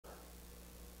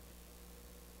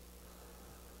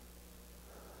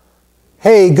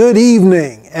Hey, good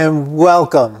evening and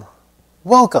welcome.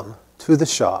 Welcome to the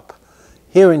shop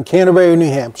here in Canterbury, New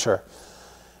Hampshire.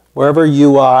 Wherever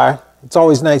you are, it's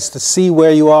always nice to see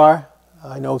where you are.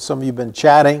 I know some of you have been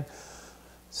chatting,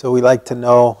 so we like to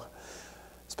know,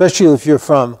 especially if you're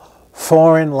from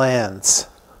foreign lands.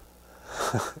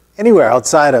 Anywhere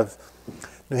outside of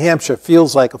New Hampshire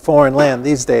feels like a foreign land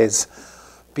these days,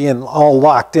 being all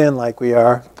locked in like we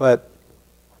are. But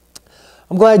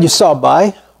I'm glad you stopped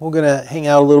by. We're going to hang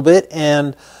out a little bit,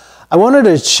 and I wanted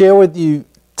to share with you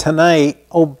tonight.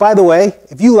 Oh, by the way,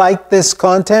 if you like this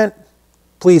content,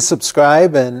 please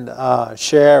subscribe and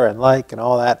share and like and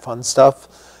all that fun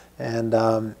stuff.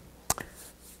 And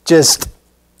just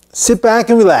sit back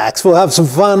and relax. We'll have some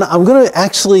fun. I'm going to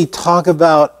actually talk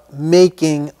about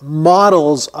making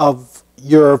models of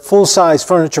your full-size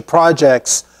furniture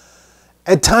projects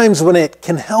at times when it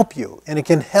can help you, and it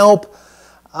can help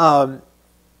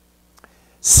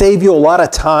save you a lot of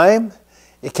time.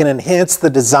 It can enhance the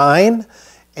design,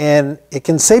 and it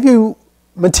can save you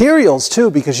materials too,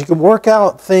 because you can work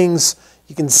out things.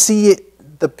 You can see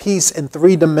the piece in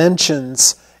 3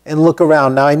 dimensions and look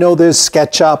around. Now I know there's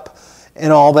SketchUp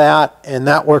and all that, and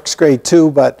that works great too,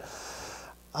 but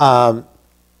I'm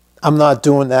not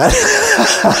doing that.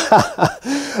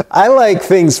 I like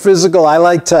things physical. I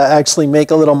like to actually make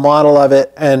a little model of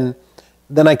it, and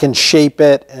then I can shape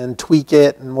it and tweak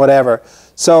it and whatever.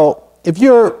 So if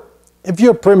you're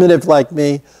primitive like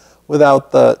me,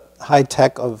 without the high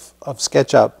tech of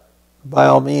SketchUp, by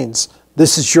all means,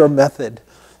 this is your method.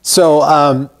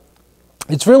 So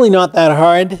it's really not that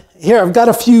hard. Here, I've got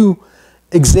a few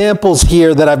examples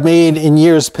here that I've made in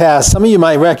years past. Some of you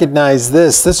might recognize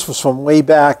this. This was from way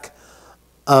back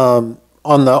on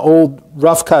the old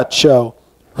Rough Cut show.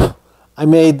 I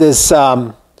made this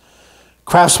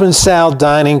craftsman style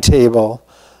dining table.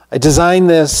 I designed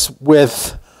this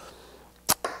with,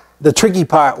 the tricky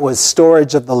part was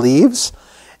storage of the leaves.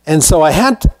 And so I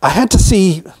had to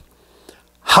see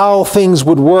how things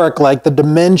would work, like the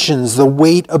dimensions, the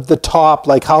weight of the top,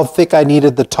 like how thick I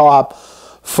needed the top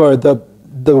for the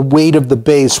weight of the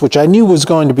base, which I knew was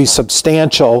going to be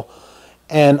substantial.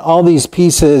 And all these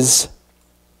pieces,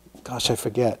 gosh, I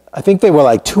forget. I think they were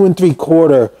like 2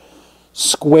 3/4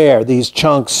 square, these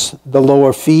chunks, the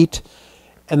lower feet.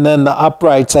 And then the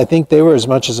uprights, I think they were as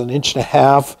much as 1.5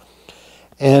 inches.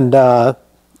 And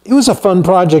it was a fun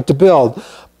project to build.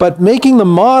 But making the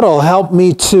model helped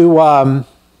me to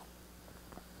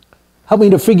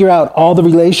figure out all the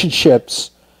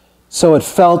relationships so it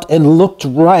felt and looked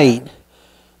right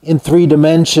in 3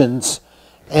 dimensions.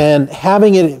 And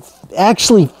having it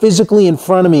actually physically in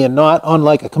front of me and not on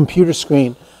like a computer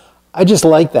screen, I just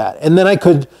like that. And then I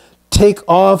could take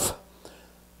off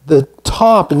the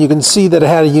top, and you can see that it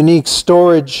had a unique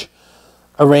storage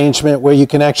arrangement where you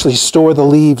can actually store the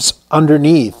leaves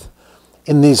underneath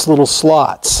in these little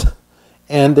slots.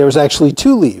 And there's actually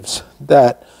 2 leaves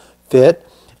that fit.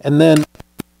 And then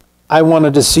I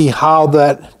wanted to see how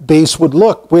that base would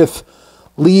look with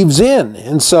leaves in.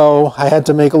 And so I had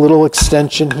to make a little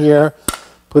extension here,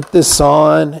 put this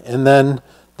on, and then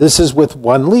this is with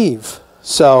 1 leaf.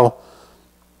 So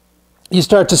you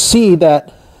start to see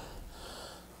that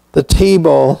the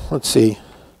table, let's see,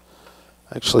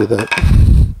 actually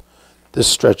this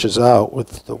stretches out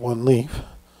with the 1 leaf.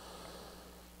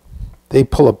 They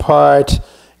pull apart,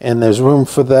 and there's room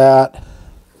for that.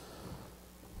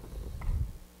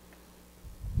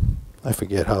 I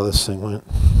forget how this thing went.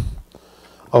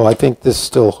 Oh, I think this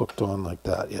still hooked on like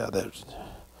that. Yeah,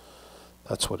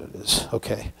 that's what it is.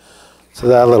 Okay. So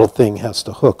that little thing has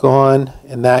to hook on,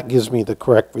 and that gives me the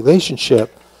correct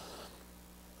relationship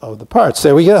of the parts.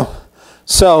 There we go.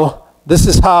 So this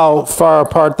is how far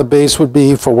apart the base would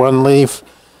be for 1 leaf,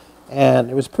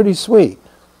 and it was pretty sweet.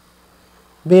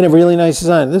 Made a really nice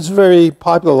design. This is very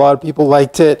popular. A lot of people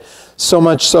liked it, so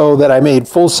much so that I made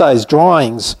full-size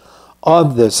drawings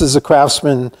of this. This is a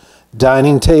craftsman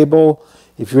dining table.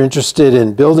 If you're interested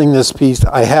in building this piece,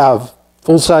 I have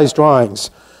full-size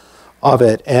drawings of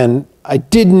it, and I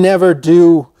did never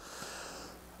do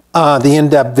the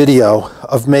in-depth video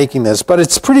of making this, but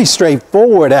it's pretty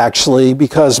straightforward actually,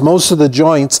 because most of the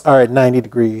joints are at 90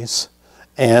 degrees,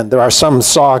 and there are some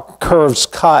saw curves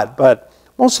cut, but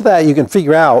most of that you can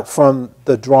figure out from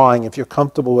the drawing if you're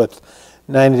comfortable with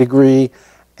 90 degree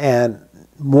and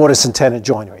mortise and tenon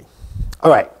joinery. All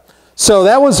right, so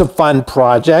that was a fun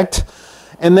project.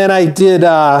 And then I did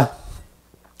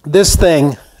this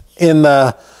thing in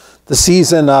the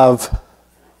season of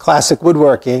classic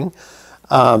woodworking.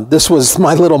 This was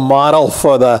my little model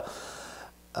for the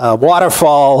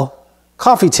waterfall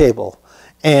coffee table.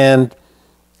 And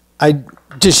I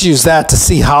just used that to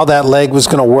see how that leg was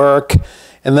going to work.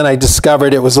 And then I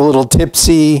discovered it was a little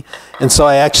tipsy. And so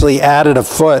I actually added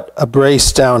a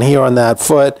brace down here on that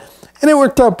foot. And it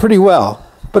worked out pretty well.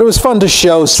 But it was fun to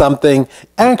show something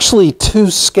actually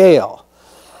to scale.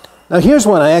 Now here's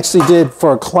one I actually did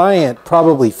for a client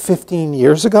probably 15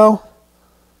 years ago.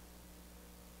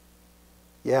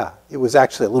 Yeah, it was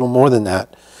actually a little more than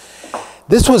that.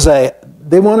 This was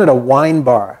they wanted a wine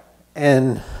bar,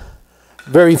 and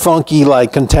very funky,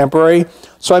 like contemporary.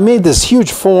 So I made this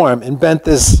huge form and bent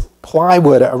this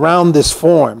plywood around this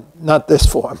form, not this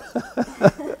form.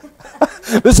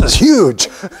 This is huge.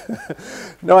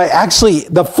 No,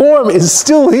 the form is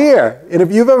still here. And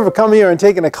if you've ever come here and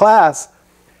taken a class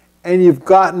and you've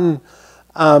gotten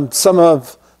some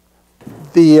of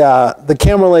the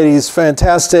camera lady's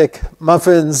fantastic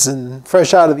muffins and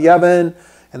fresh out of the oven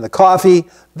and the coffee,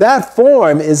 that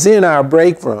form is in our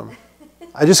break room.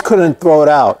 I just couldn't throw it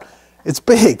out. It's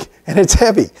big and it's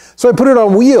heavy. So I put it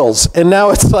on wheels, and now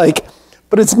it's like,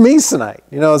 but it's masonite,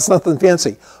 it's nothing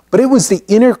fancy. But it was the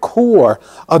inner core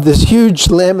of this huge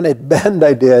laminate bend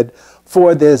I did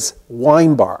for this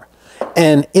wine bar.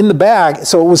 And in the back,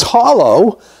 so it was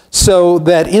hollow, so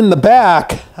that in the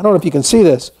back, I don't know if you can see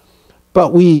this,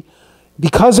 but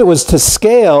because it was to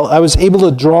scale, I was able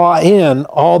to draw in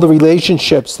all the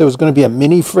relationships. There was going to be a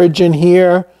mini fridge in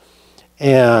here,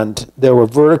 and there were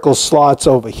vertical slots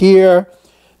over here.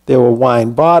 There were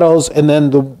wine bottles, and then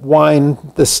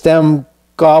the stem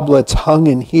goblets hung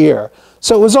in here.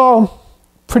 So it was all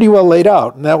pretty well laid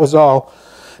out, and that was all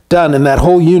done, and that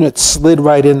whole unit slid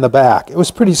right in the back. It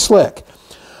was pretty slick.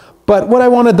 But what I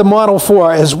wanted the model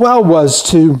for as well was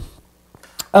to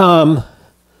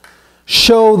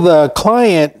show the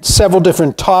client several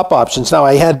different top options. Now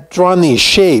I had drawn these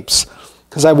shapes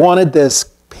because I wanted this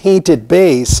painted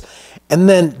base, and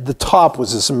then the top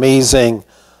was this amazing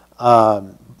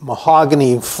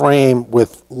mahogany frame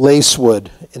with lacewood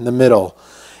in the middle.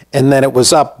 And then it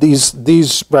was up,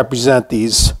 these represent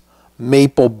these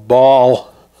maple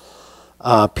ball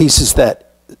pieces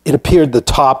that it appeared the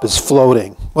top is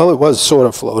floating. Well, it was sort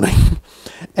of floating.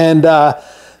 And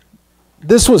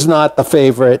this was not the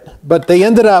favorite, but they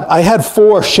ended up, I had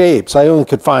 4 shapes. I only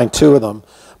could find 2 of them.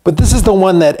 But this is the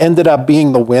one that ended up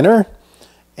being the winner.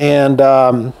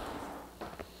 And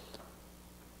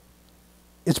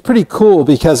it's pretty cool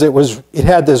because it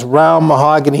had this round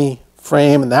mahogany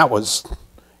frame, and that was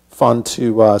fun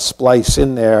to splice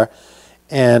in there.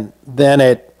 And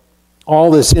then all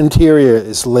this interior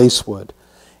is lacewood,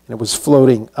 and it was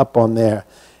floating up on there.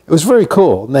 It was very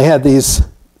cool. And they had these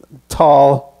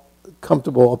tall,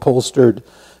 comfortable upholstered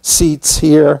seats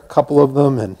here, a couple of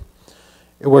them, and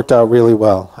it worked out really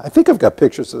well. I think I've got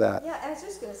pictures of that. Yeah, I was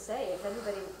just going to say, if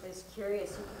anybody is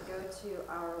curious, you can go to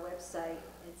our website.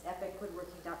 It's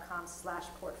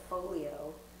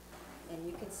epicwoodworking.com/portfolio, and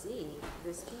you can see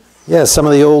this piece. Yeah, some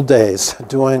of the old days,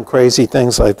 doing crazy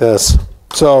things like this.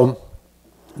 So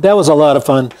that was a lot of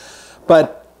fun.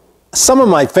 But some of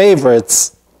my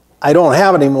favorites I don't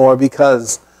have anymore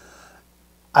because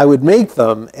I would make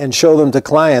them and show them to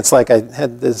clients. Like I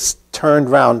had this turned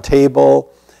round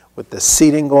table with the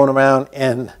seating going around,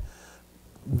 and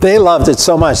they loved it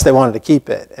so much they wanted to keep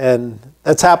it. And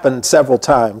that's happened several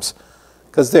times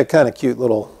because they're kind of cute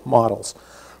little models.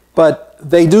 But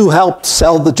they do help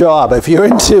sell the job. If you're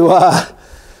into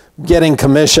getting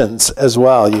commissions as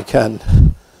well, you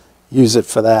can use it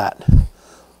for that.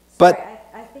 But sorry,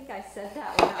 I think I said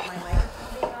that without my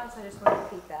microphone being on, so I just want to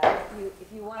repeat that.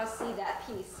 If you want to see that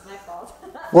piece, my fault.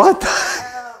 What?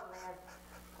 Oh, man.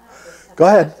 Go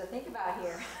ahead. To think about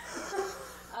here.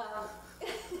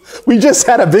 We just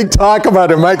had a big talk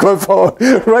about a microphone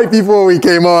right before we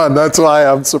came on. That's why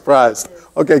I'm surprised.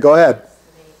 Okay, go ahead.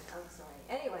 I'm sorry.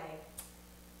 Anyway,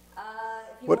 if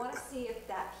you want to see if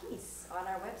that piece on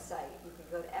our website, you can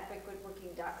go to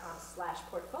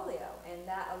epicwoodworking.com/portfolio, and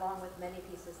that, along with many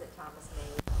pieces that Thomas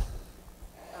made,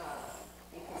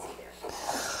 you can see there.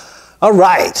 All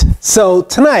right. So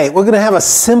tonight we're going to have a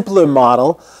simpler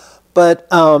model, but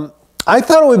I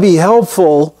thought it would be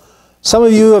helpful. Some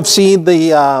of you have seen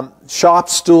the Shop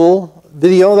Stool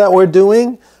video that we're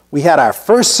doing. We had our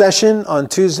first session on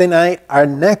Tuesday night. Our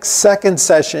next second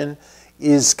session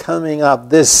is coming up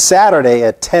this Saturday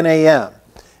at 10 a.m.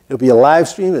 It'll be a live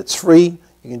stream. It's free.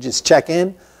 You can just check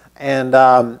in. And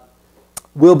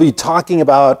we'll be talking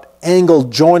about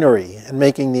angled joinery and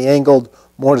making the angled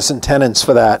mortise and tenons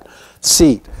for that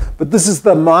seat. But this is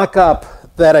the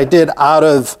mock-up that I did out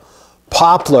of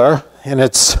poplar, and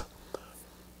it's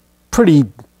pretty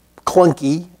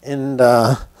clunky and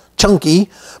chunky,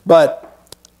 but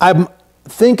I'm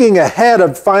thinking ahead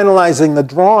of finalizing the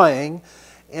drawing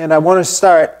and I want to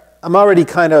start, I'm already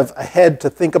kind of ahead to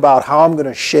think about how I'm going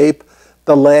to shape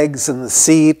the legs and the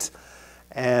seat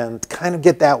and kind of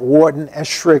get that Wharton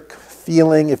Eschrick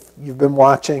feeling if you've been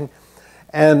watching.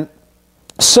 And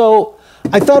so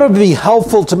I thought it would be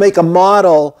helpful to make a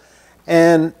model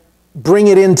and bring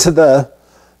it into the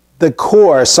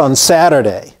course on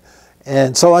Saturday.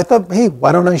 And so I thought, hey,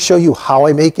 why don't I show you how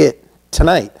I make it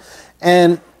tonight?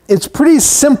 And it's pretty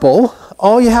simple.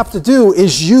 All you have to do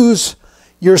is use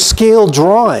your scale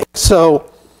drawing.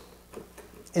 So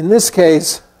in this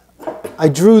case, I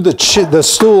drew the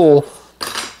stool.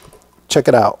 Check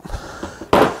it out.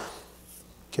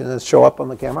 Can this show up on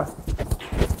the camera?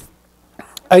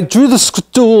 I drew the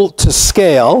stool to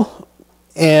scale,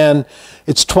 and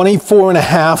it's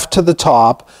 24.5 to the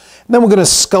top. And then we're going to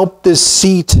sculpt this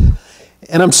seat.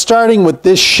 And I'm starting with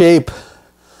this shape,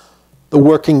 the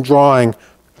working drawing.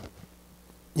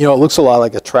 You know, it looks a lot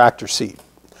like a tractor seat.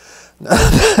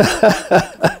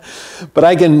 But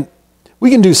we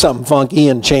can do something funky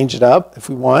and change it up if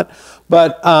we want.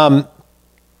 But I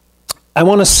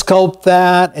want to sculpt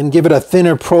that and give it a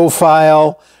thinner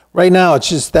profile. Right now,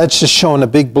 that's just showing a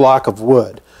big block of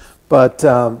wood. But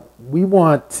we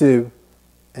want to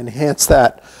enhance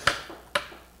that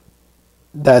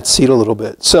seat a little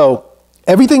bit. So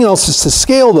everything else is to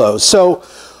scale those. So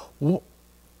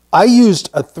I used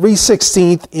a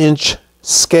 3/16 inch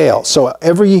scale. So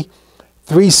every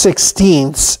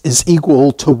 3/16 is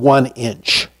equal to 1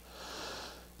 inch.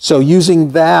 So using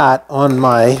that on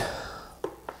my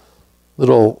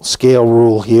little scale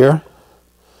rule here,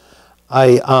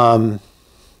 let's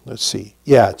see,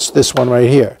 yeah, it's this one right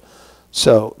here.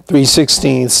 So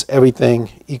 3/16, everything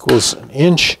equals 1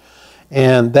 inch.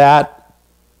 And that,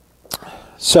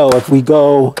 so if we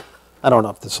go, I don't know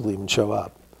if this will even show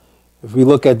up. If we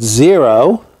look at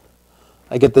 0,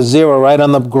 I get the 0 right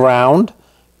on the ground.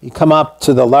 You come up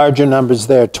to the larger numbers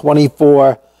there,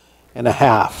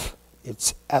 24.5.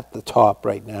 It's at the top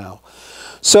right now.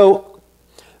 So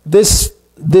this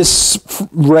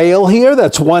rail here,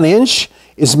 that's 1 inch,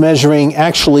 is measuring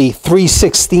actually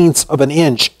 3/16 of an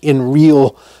inch in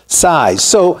real size.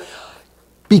 So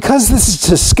because this is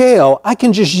to scale, I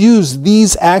can just use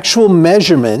these actual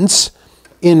measurements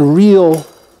in real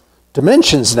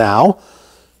dimensions now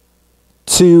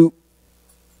to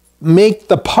make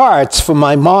the parts for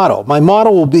my model. My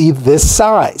model will be this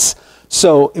size.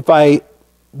 So if I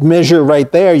measure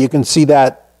right there, you can see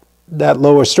that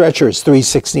lower stretcher is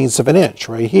 3/16 of an inch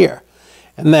right here.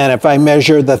 And then if I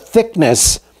measure the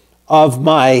thickness of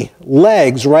my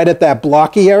legs right at that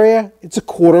blocky area, it's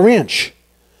 1/4 inch.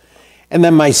 And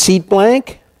then my seat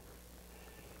blank,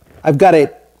 I've got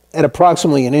it at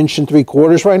approximately 1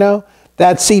 3/4 right now.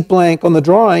 That seat blank on the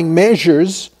drawing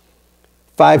measures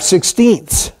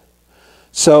 5/16.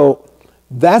 So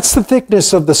that's the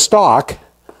thickness of the stock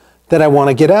that I want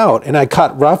to get out. And I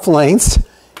cut rough lengths,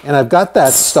 and I've got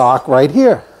that stock right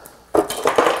here.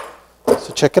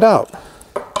 So check it out.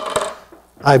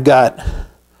 I've got,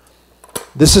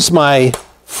 this is my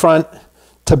front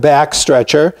to back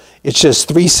stretcher. It's just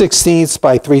 3/16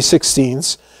 by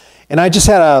 3/16. And I just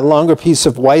had a longer piece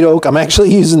of white oak. I'm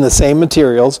actually using the same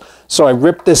materials. So I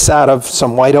ripped this out of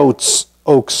some white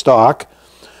oak stock.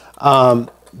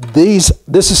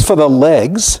 This is for the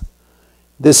legs.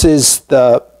 This is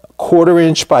the 1/4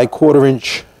 inch by 1/4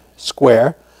 inch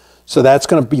square. So that's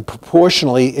going to be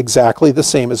proportionally exactly the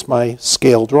same as my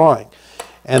scale drawing.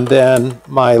 And then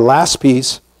my last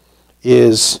piece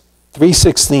is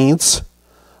 3/16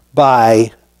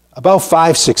 by about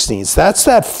 5/16. That's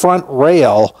that front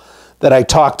rail that I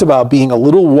talked about being a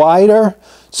little wider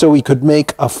so we could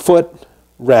make a foot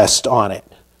rest on it.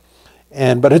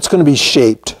 But it's going to be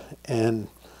shaped and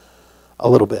a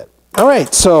little bit. All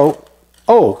right, so,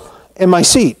 and my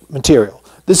seat material.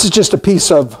 This is just a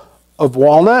piece of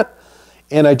walnut,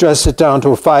 and I dressed it down to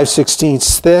a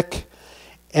 5/16 thick,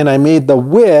 and I made the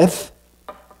width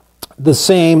the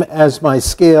same as my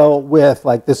scale width,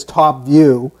 like this top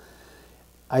view.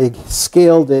 I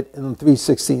scaled it in the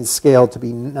 3/16 scale to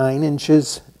be 9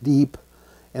 inches deep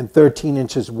and 13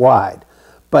 inches wide.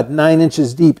 But 9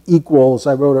 inches deep equals,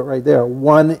 I wrote it right there,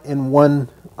 1 and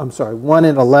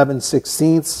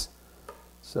 11/16.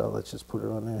 So let's just put it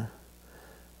on there.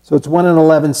 So it's 1 and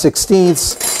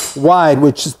 11/16 wide,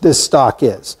 which this stock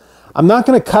is. I'm not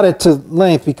going to cut it to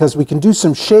length because we can do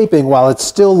some shaping while it's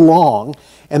still long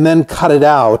and then cut it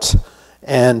out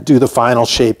and do the final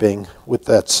shaping with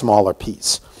that smaller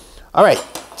piece. All right,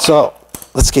 so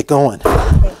let's get going.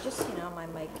 Okay, just so you know, my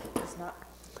mic is not...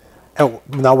 Oh,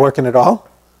 not working at all?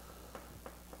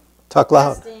 Talk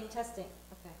loud. Testing. Okay.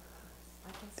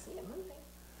 I can see it moving.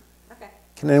 Okay.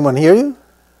 Can anyone hear you?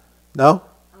 No?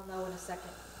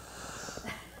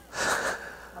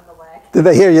 Did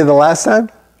they hear you the last time?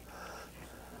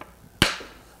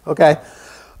 Okay.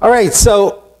 All right,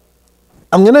 so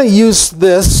I'm going to use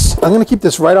this. I'm going to keep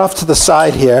this right off to the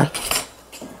side here.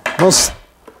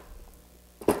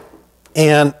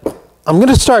 And I'm going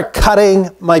to start cutting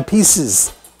my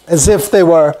pieces as if they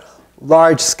were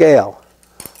large scale.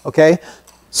 Okay?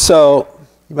 So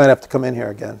you might have to come in here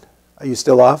again. Are you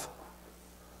still off?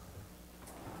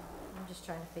 I'm just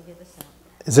trying to figure this out.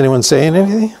 Is anyone saying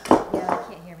anything? Yeah,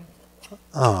 they can't hear me.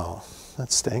 Oh,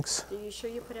 that stinks. Are you sure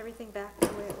you put everything back the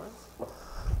way it was?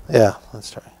 Yeah, let's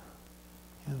try.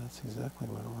 Yeah, that's exactly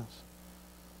what it was.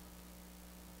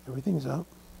 Everything's up.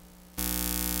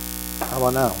 How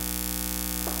about now?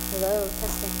 Hello,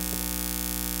 testing.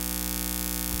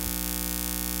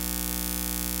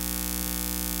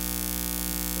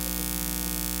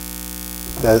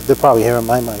 They're probably hearing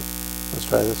my mic. Let's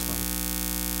try this one.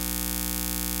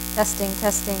 Testing,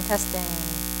 testing, testing.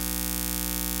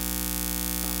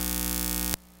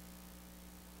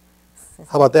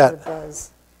 How about that?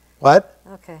 Buzz. What?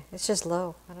 Okay, it's just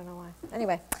low. I don't know why.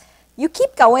 Anyway, you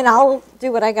keep going. I'll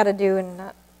do what I got to do and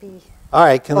not be. All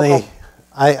right, can vocal. they?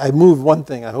 I moved one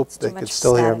thing. I hope It's they too could much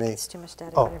still hear static. me. It's too much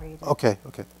static. Oh, Whatever you do. okay.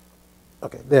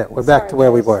 Okay, there. We're back to Sorry,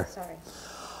 where we guys. were. Sorry.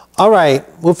 All right,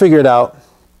 we'll figure it out.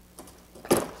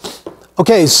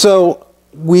 Okay, so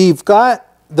we've got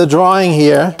the drawing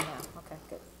here. Okay,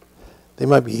 good. They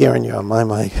might be hearing you on my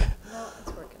mic. No,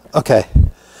 it's working. Okay.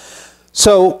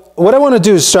 So what I want to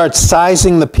do is start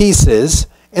sizing the pieces,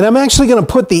 and I'm actually going to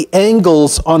put the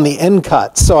angles on the end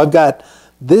cuts. So I've got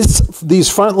these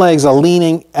front legs are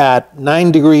leaning at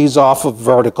 9 degrees off of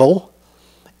vertical,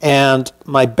 and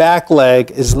my back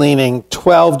leg is leaning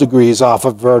 12 degrees off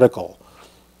of vertical,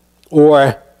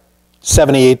 or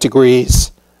 78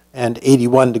 degrees and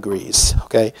 81 degrees,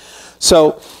 okay?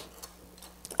 So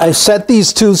I set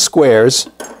these two squares,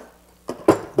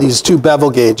 these two bevel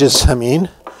gauges,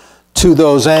 to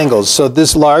those angles. So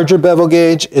this larger bevel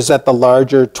gauge is at the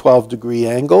larger 12 degree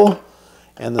angle,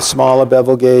 and the smaller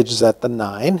bevel gauge is at the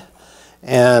 9.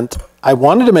 And I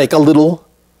wanted to make a little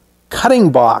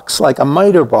cutting box, like a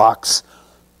miter box,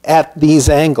 at these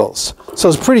angles. So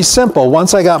it's pretty simple.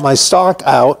 Once I got my stock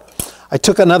out, I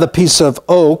took another piece of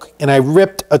oak and I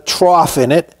ripped a trough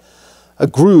in it, a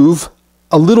groove,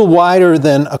 a little wider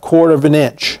than 1/4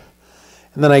 inch.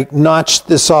 And then I notched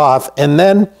this off, and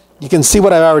then you can see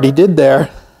what I already did there.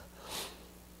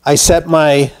 I set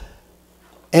my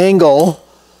angle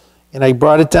and I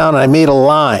brought it down and I made a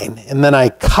line, and then I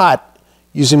cut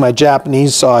using my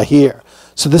Japanese saw here.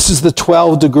 So this is the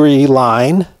 12 degree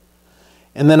line,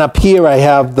 and then up here I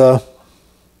have the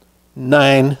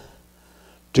 9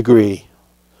 degree,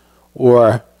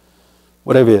 or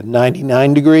whatever,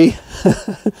 99 degree,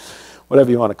 whatever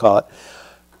you want to call it.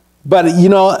 But you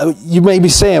know, you may be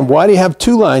saying, why do you have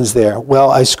 2 lines there?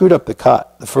 Well, I screwed up the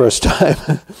cut the first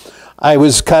time. I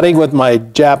was cutting with my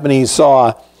Japanese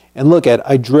saw, and look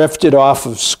I drifted off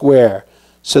of square.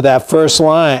 So that first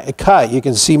line cut, you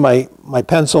can see my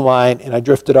pencil line, and I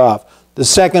drifted off. The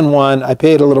second one, I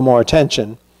paid a little more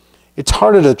attention. It's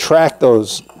harder to track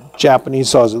those Japanese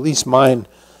saws, at least mine.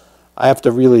 I have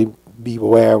to really be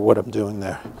aware of what I'm doing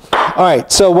there. All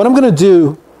right, so what I'm going to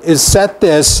do is set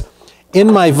this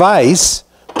in my vise.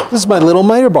 This is my little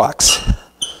miter box,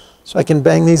 so I can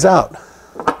bang these out.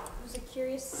 There's a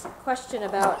curious question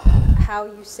about how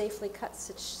you safely cut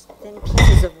such thin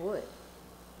pieces of wood.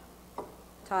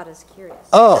 Todd is curious.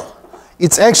 Oh,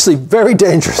 it's actually very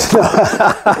dangerous. No,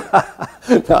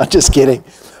 I'm just kidding.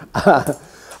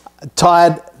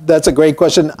 Todd, that's a great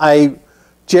question. I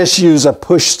just use a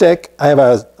push stick. I have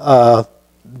a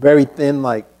very thin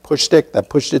push stick that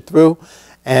pushed it through,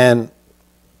 and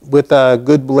with a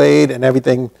good blade and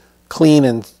everything clean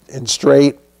and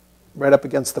straight right up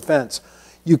against the fence.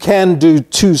 You can do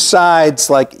 2 sides,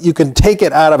 like you can take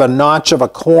it out of a notch of a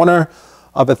corner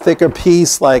of a thicker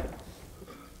piece, like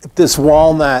if this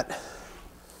walnut,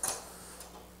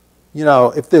 you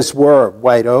know, if this were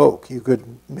white oak, you could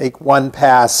make one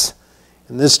pass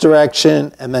in this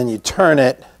direction and then you turn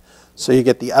it so you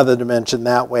get the other dimension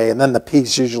that way, and then the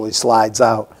piece usually slides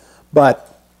out. But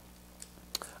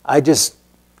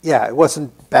yeah, it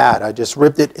wasn't bad. I just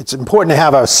ripped it. It's important to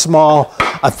have a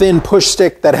thin push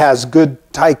stick that has good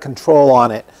tight control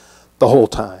on it the whole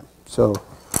time. So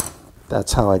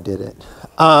that's how I did it.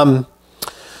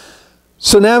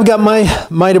 So now I've got my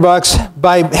miter box.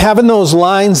 By having those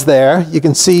lines there, you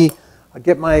can see I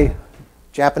get my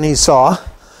Japanese saw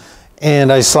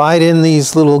and I slide in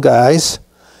these little guys.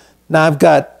 Now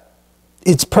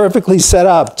it's perfectly set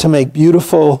up to make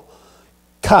beautiful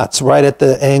cuts right at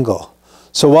the angle.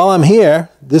 So while I'm here,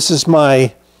 this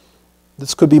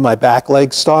could be my back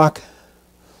leg stock.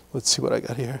 Let's see what I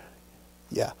got here.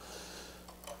 Yeah.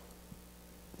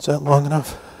 Is that long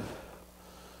enough?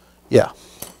 Yeah.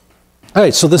 All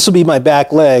right, so this will be my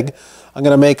back leg. I'm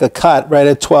going to make a cut right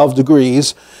at 12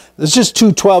 degrees. There's just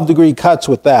two 12-degree cuts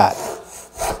with that.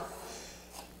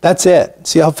 That's it.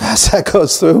 See how fast that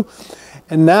goes through?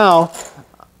 And now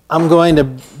I'm going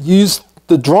to use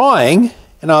the drawing,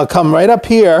 and I'll come right up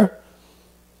here,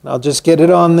 and I'll just get it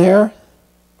on there,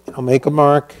 and I'll make a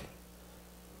mark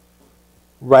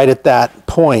right at that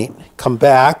point. Come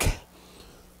back.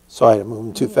 Sorry, I'm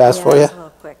moving too fast for you. It's a little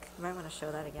quick. You might want to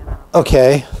show that again.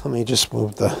 Okay, let me just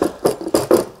move to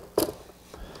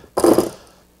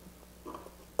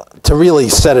really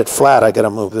set it flat, I got to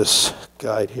move this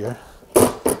guide here.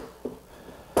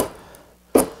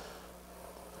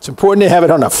 It's important to have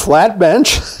it on a flat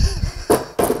bench.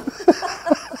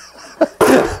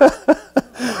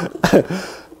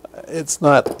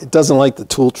 It doesn't like the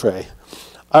tool tray.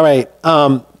 All right,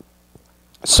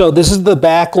 so this is the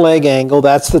back leg angle.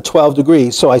 That's the 12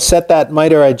 degrees. So I set that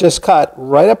miter I just cut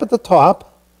right up at the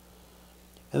top,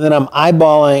 and then I'm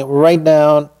eyeballing right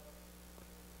down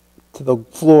to the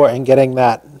floor and getting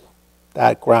that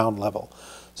ground level.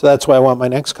 So that's why I want my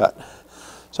next cut.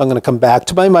 So I'm going to come back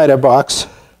to my miter box.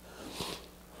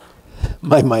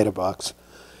 My miter box.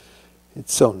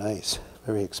 It's so nice,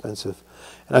 very expensive.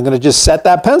 And I'm going to just set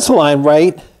that pencil line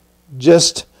right,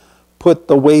 just put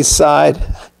the waist side.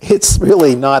 It's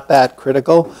really not that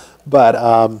critical, but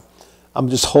I'm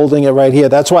just holding it right here.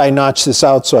 That's why I notched this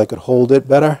out, so I could hold it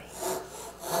better.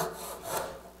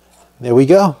 There we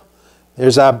go.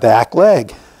 There's our back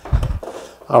leg.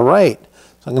 All right,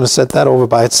 so I'm going to set that over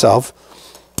by itself.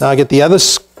 Now I get the other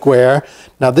square.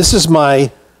 Now this is I'll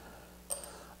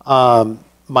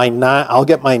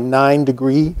get my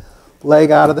 9-degree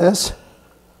leg out of this.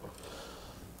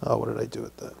 Oh, what did I do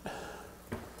with that?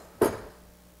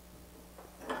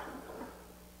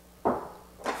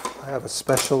 I have a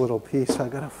special little piece I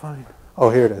gotta find. Oh,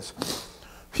 here it is.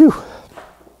 Phew.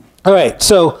 All right,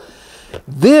 so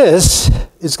this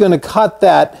is going to cut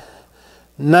that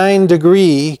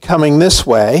 9-degree coming this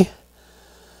way.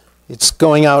 It's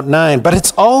going out 9, but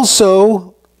it's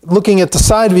also, looking at the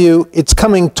side view, it's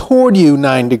coming toward you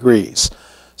 9 degrees.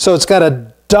 So it's got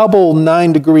a double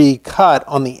 9-degree cut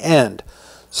on the end.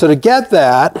 So to get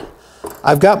that,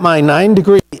 I've got my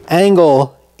 9-degree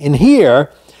angle in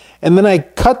here, and then I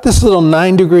cut this little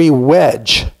 9-degree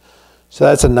wedge. So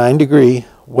that's a 9-degree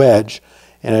wedge,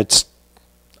 and it's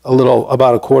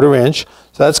about a 1/4 inch.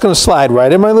 So that's going to slide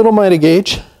right in my little miter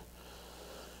gauge.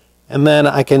 And then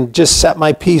I can just set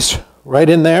my piece right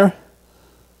in there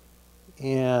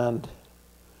and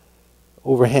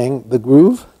overhang the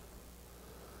groove.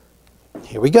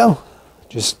 Here we go.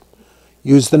 Just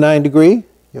use the 9-degree.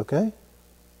 You okay?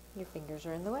 Your fingers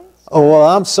are in the way. So oh,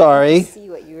 well, I'm sorry. I see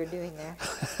what you were doing there.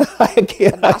 I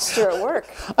can't. The master at work.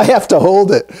 I have to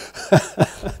hold it.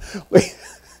 Wait,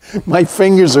 my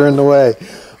fingers are in the way.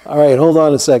 All right, hold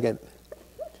on a second.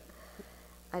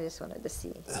 I just wanted to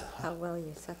see how well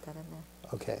you set that in there.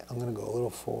 Okay, I'm going to go a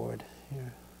little forward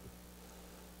here.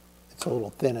 It's a little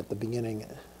thin at the beginning.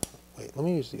 Wait, let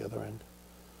me use the other end.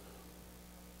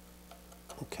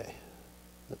 Okay,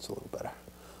 that's a little better.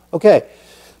 Okay,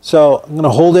 so I'm going to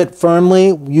hold it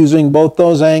firmly using both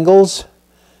those angles.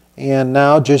 And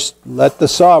now just let the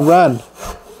saw run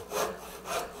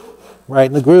right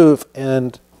in the groove.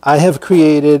 And I have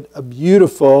created a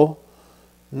beautiful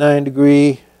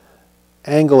 9-degree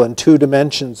angle in 2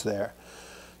 dimensions there.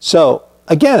 So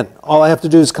again, all I have to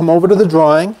do is come over to the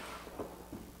drawing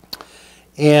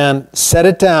and set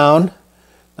it down.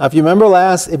 Now if you remember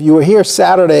if you were here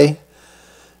Saturday,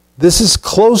 this is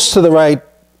close to the right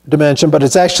dimension, but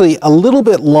it's actually a little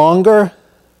bit longer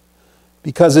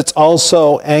because it's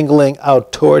also angling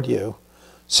out toward you.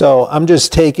 So I'm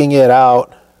just taking it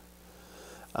out.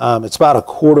 It's about a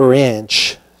 1/4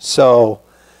 inch, so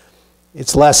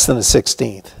it's less than a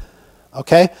 1/16.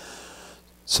 Okay?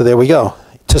 So there we go,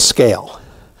 to scale.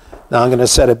 Now I'm going to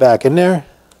set it back in there.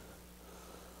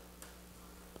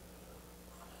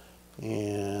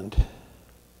 And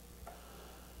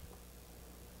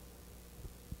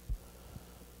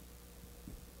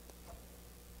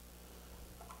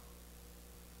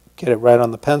get it right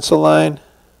on the pencil line.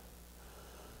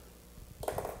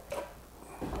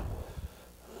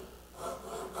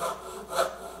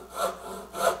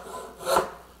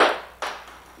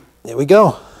 There we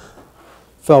go.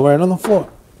 Fell right on the floor.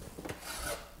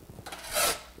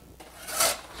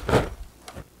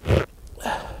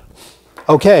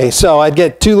 Okay, so I'd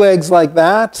get 2 legs like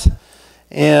that,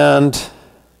 and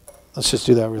let's just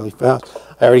do that really fast.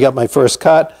 I already got my first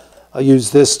cut. I'll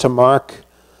use this to mark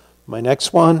my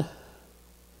next one.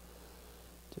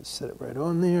 Just set it right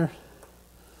on there.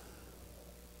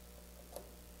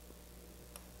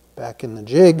 Back in the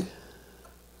jig.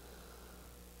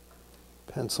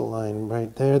 Pencil line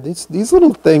right there. These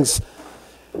little things,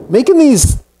 making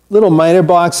these little miter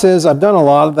boxes, I've done a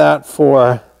lot of that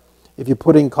for if you're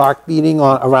putting caulk beading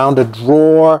on around a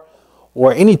drawer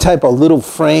or any type of little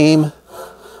frame.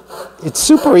 It's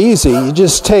super easy. You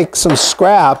just take some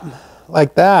scrap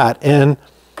like that and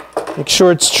make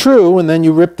sure it's true, and then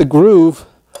you rip the groove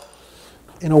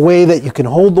in a way that you can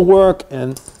hold the work,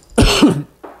 and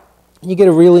you get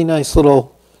a really nice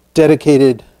little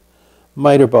dedicated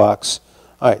miter box.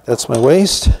 All right, that's my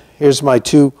waist. Here's my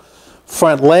two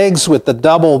front legs with the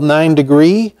double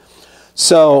 9-degree.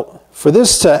 So for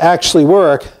this to actually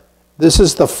work, this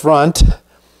is the front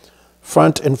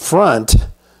and front.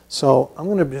 So I'm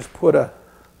going to just put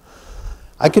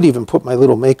I could even put my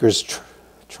little maker's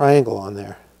triangle on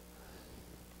there.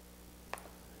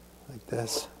 Like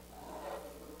this.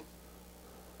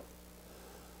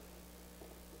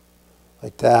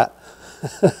 Like that.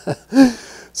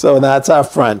 So that's our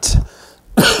front.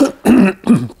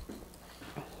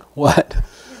 What?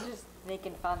 You're just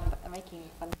making fun.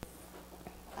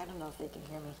 I don't know if they can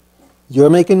hear me. You're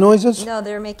making noises? No,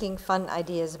 they're making fun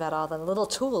ideas about all the little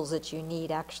tools that you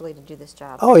need actually to do this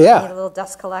job. Oh, yeah. You need a little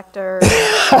dust collector, a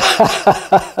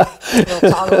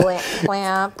little toggle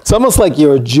clamp. It's almost like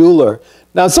you're a jeweler.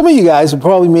 Now, some of you guys have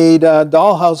probably made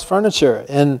dollhouse furniture,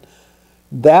 and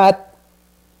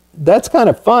that's kind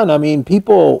of fun. I mean,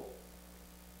 people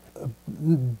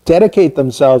dedicate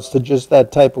themselves to just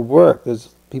that type of work.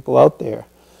 There's people out there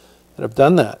that have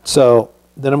done that. So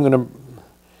then I'm going to,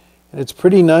 and it's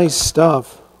pretty nice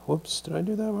stuff. Whoops, did I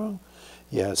do that wrong?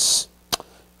 Yes,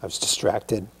 I was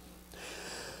distracted.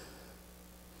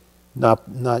 Not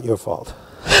your fault.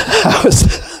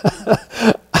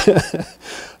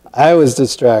 I was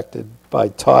distracted by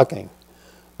talking.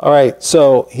 All right,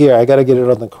 so here, I got to get it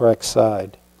on the correct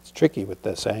side. It's tricky with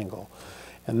this angle.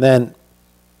 And then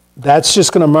that's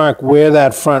just going to mark where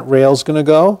that front rail's going to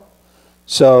go.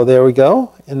 So there we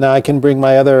go. And now I can bring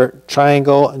my other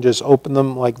triangle and just open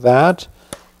them like that.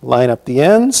 Line up the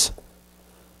ends.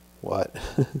 What?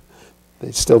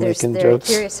 They still making jokes?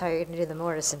 They're curious how you're going to do the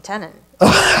mortise and tenon.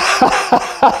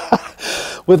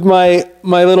 With my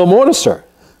little mortiser.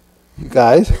 You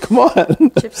guys, come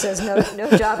on. Chip says no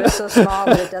job is so small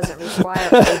that it doesn't require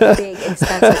a big,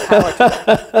 expensive power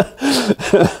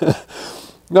tool.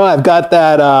 No, I've got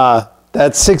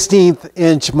that 16th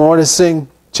inch mortising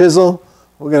chisel.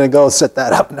 We're going to go set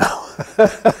that up now.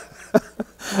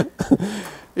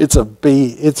 It's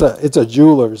a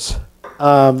jeweler's.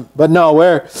 But no,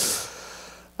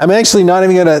 I'm actually not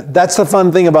even going to, that's the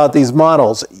fun thing about these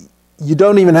models. You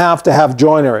don't even have to have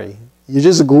joinery. You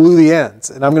just glue the ends.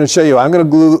 And I'm going to show you,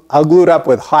 I'll glue it up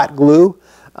with hot glue.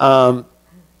 We're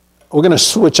going to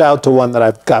switch out to one that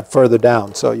I've got further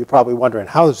down. So you're probably wondering,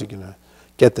 how is he going to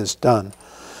get this done?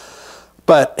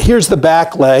 But here's the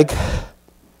back leg.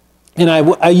 And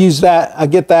I use that, I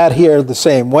get that here the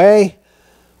same way.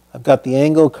 I've got the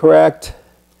angle correct.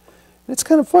 It's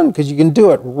kind of fun because you can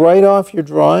do it right off your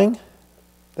drawing.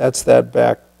 That's that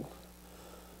back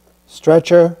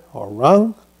stretcher or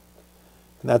rung.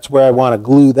 And that's where I want to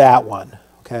glue that one.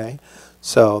 Okay,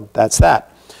 so that's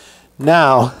that.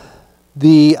 Now,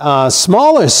 the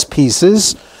smallest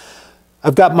pieces,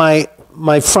 I've got my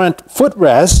front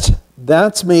footrest.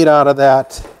 That's made out of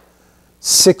that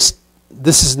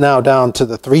this is now down to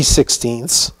the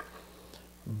 3/16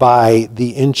 by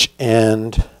the inch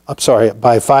and, by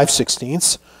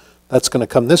 5/16. That's going to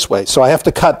come this way. So I have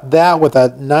to cut that with a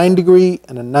 9-degree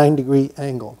and a 9-degree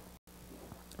angle.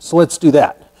 So let's do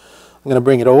that. I'm going to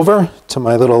bring it over to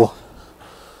my little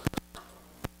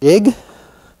jig,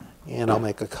 and I'll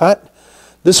make a cut.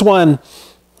 This one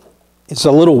is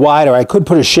a little wider. I could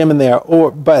put a shim in there,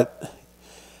 but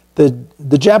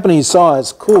the Japanese saw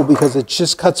is cool because it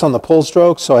just cuts on the pull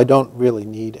stroke, so I don't really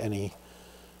need any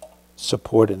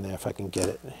support in there if I can get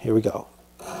it. Here we go.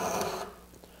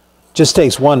 Just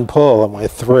takes one pull and we're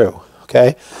through,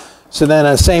 okay? So then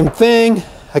the same thing,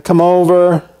 I come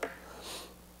over,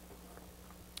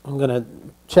 I'm gonna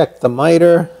check the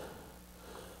miter,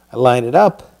 I line it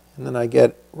up, and then I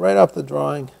get right off the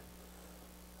drawing.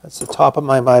 That's the top of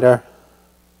my miter.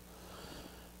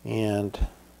 And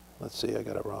let's see, I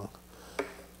got it wrong.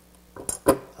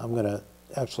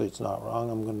 Actually it's not wrong,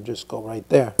 I'm gonna just go right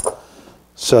there.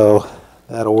 So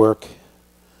that'll work.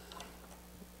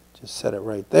 Just set it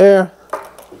right there.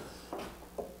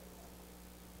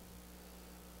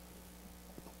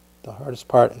 The hardest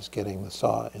part is getting the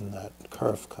saw in that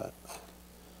curve cut.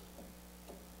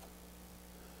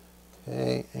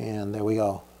 Okay, and there we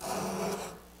go.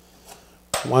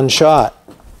 One shot.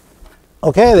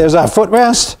 Okay, there's our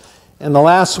footrest. And the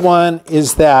last one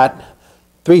is that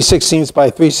 3/16 by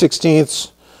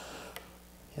 3/16,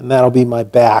 and that'll be my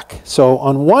back. So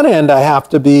on one end I have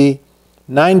to be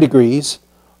 9 degrees.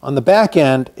 On the back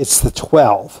end it's the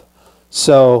 12.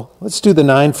 So let's do the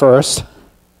 9 first.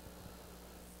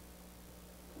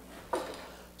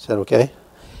 Is that okay?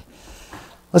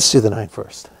 Let's do the 9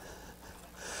 first.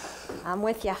 I'm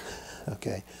with you.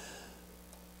 Okay.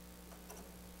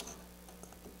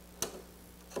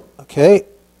 Okay.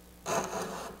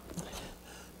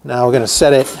 Now we're going to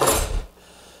set it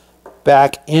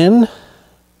back in.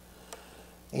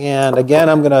 And again,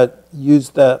 I'm going to use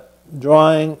the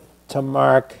drawing to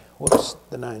mark, whoops,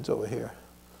 the 9's over here.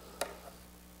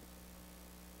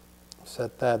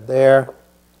 Set that there.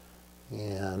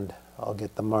 And I'll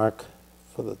get the mark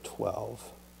for the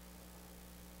 12.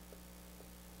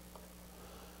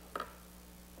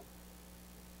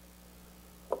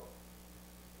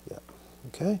 Yeah,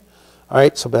 okay. All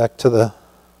right, so back to the,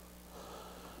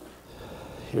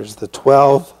 here's the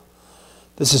 12.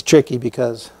 This is tricky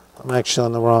because I'm actually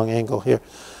on the wrong angle here.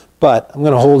 But I'm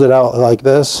going to hold it out like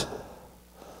this.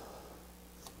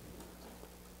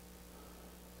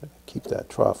 Keep that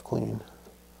trough clean.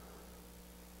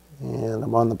 And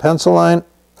I'm on the pencil line.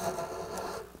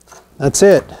 That's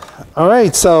it. All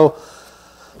right, so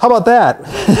how about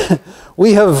that?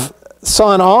 We have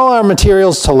sawn all our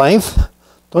materials to length.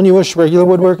 Don't you wish regular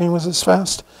woodworking was this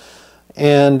fast?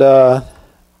 And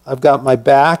I've got my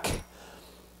back.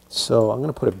 So I'm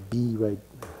going to put a B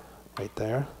right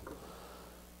there.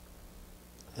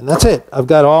 And that's it. I've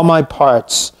got all my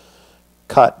parts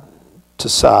cut to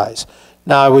size.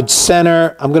 Now I would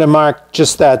center, I'm going to mark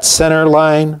just that center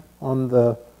line on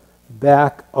the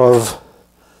back of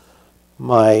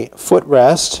my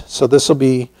footrest. So this will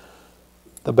be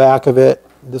the back of it.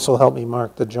 This will help me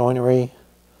mark the joinery.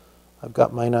 I've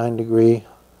got my 9 degree.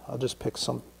 I'll just pick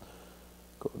some,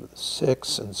 go to the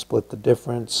 6 and split the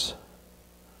difference.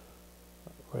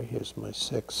 Right here's my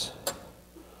 6.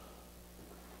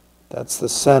 That's the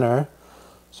center.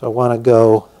 So I want to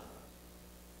go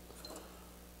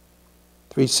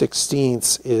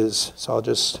 3/16 is, so I'll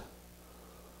just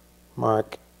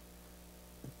mark,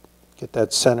 get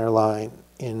that center line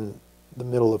in the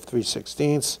middle of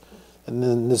 3/16, and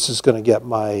then this is going to get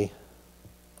my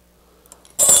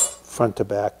front to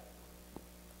back.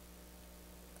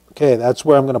 Okay, that's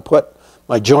where I'm going to put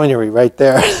my joinery right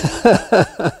there.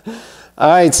 All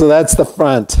right, so that's the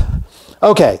front.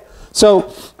 Okay,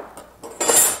 so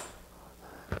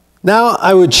now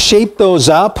I would shape those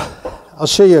up. I'll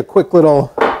show you a quick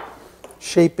little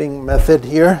shaping method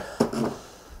here.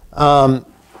 I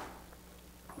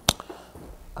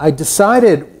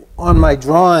decided on my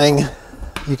drawing,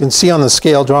 you can see on the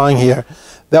scale drawing here,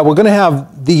 that we're going to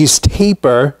have these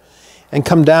taper and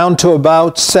come down to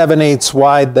about 7/8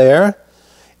 wide there,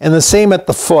 and the same at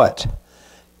the foot.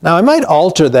 Now I might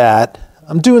alter that.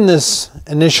 I'm doing this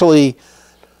initially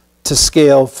to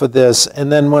scale for this,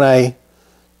 and then when I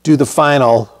do the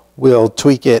final, we'll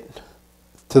tweak it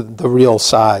to the real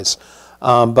size.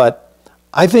 But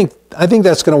I think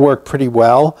that's going to work pretty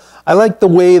well. I like the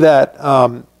way that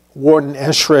Wharton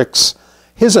Eschrich's,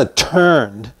 his are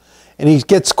turned, and he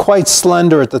gets quite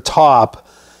slender at the top,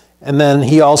 and then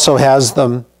he also has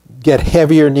them get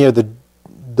heavier near the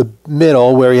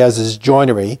middle where he has his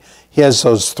joinery. He has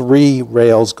those 3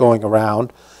 rails going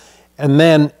around, and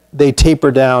then they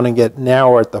taper down and get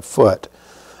narrower at the foot.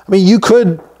 I mean, you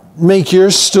could make your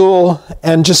stool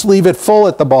and just leave it full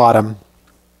at the bottom,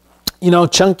 you know,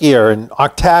 chunkier and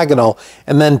octagonal,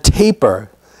 and then taper.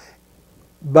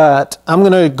 But I'm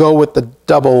going to go with the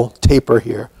double taper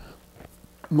here.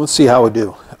 We'll see how we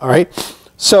do. All right.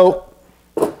 So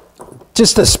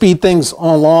just to speed things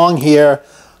along here,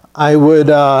 I would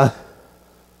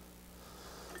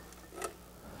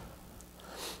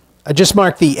I just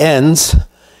mark the ends,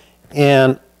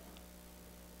 and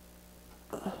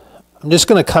I'm just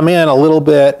going to come in a little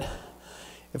bit.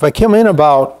 If I come in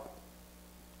about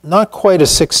not quite a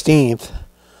 16th,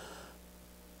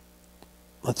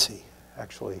 let's see,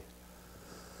 actually,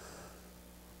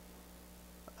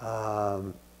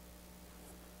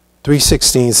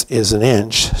 3/16 is an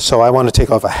inch, so I want to take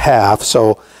off a half.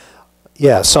 So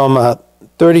yeah, so I'm a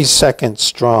 32nd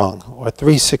strong, or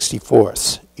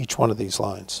 3/64 each one of these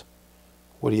lines.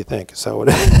 What do you think? Is that what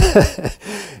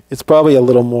it's probably a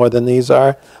little more than these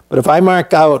are, but if I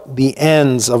mark out the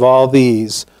ends of all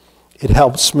these, it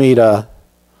helps me to,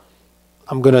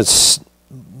 I'm going to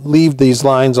leave these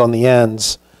lines on the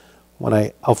ends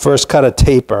when I'll first cut a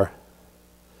taper,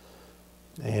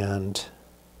 and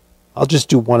I'll just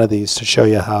do one of these to show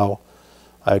you how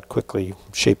I'd quickly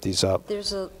shape these up.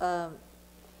 There's a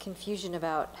confusion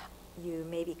about you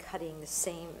maybe cutting the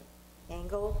same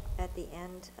angle at the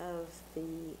end of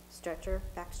the stretcher,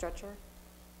 back stretcher.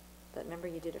 But remember,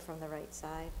 you did it from the right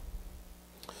side.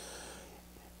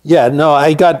 Yeah, no,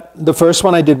 I got, the first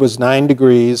one I did was 9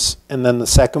 degrees, and then the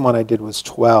second one I did was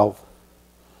 12.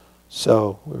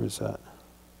 So, where is that?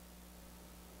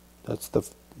 That's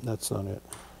not it.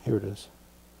 Here it is.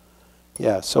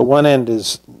 Yeah, so one end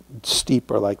is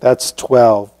steeper, like that's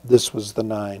 12. This was the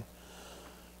 9.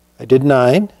 I did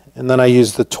 9, and then I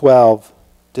used the 12.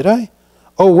 Did I?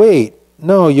 Oh, wait.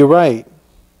 No, you're right.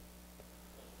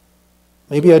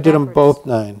 Maybe I did them both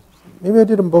 9. Maybe I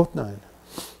did them both 9.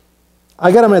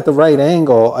 I got them at the right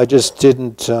angle. I just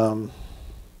didn't. Oops.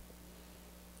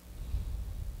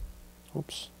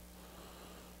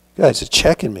 You guys are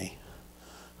checking me.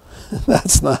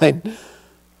 That's 9.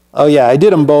 Oh, yeah, I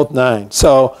did them both 9.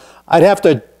 So I'd have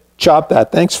to chop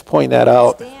that. Thanks for pointing that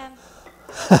out.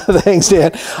 Thanks,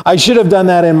 Dan. I should have done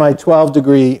that in my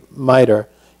 12-degree miter.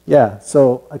 Yeah,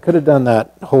 so I could have done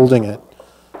that holding it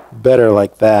better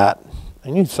like that. I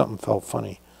knew something felt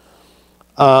funny.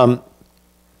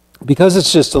 Because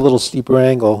it's just a little steeper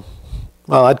angle,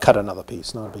 well, I'd cut another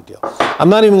piece, not a big deal. I'm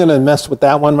not even going to mess with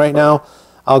that one right now.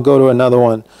 I'll go to another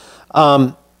one.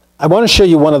 I want to show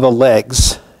you one of the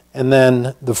legs and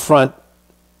then the front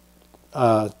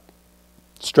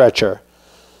stretcher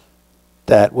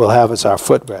that we'll have as our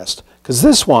footrest. Because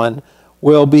this one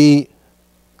will be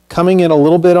coming in a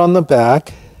little bit on the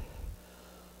back,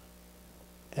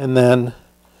 and then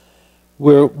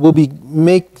we'll be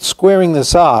squaring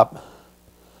this up.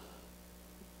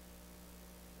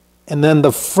 And then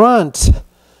the front,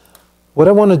 what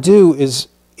I want to do is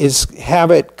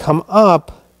have it come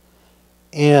up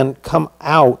and come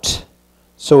out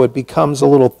so it becomes a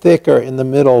little thicker in the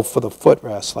middle for the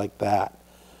footrest like that.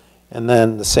 And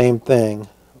then the same thing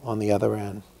on the other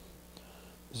end.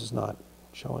 This is not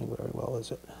showing very well,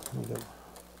 is it? Let me go.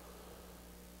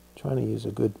 Trying to use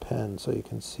a good pen so you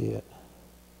can see it.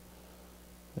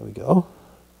 There we go.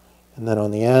 And then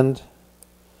on the end.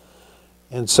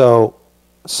 And so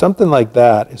something like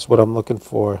that is what I'm looking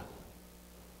for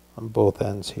on both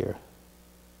ends here.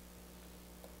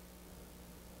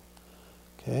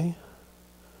 Okay.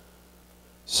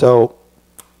 So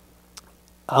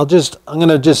I'm going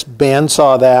to just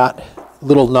bandsaw that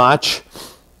little notch.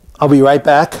 I'll be right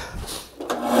back.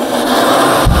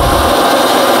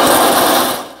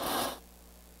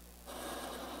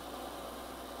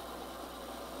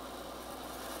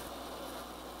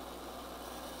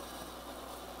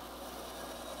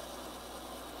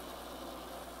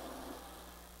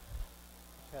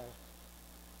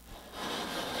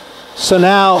 So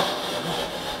now,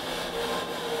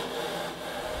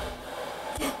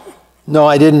 no,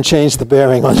 I didn't change the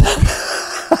bearing on that.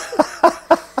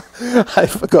 I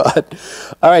forgot.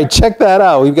 All right, check that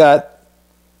out. We've got,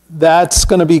 that's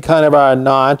going to be kind of our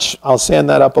notch. I'll sand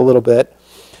that up a little bit.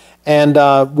 And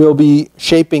we'll be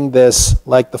shaping this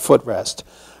like the footrest.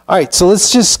 All right, so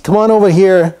let's just come on over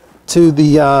here to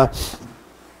the,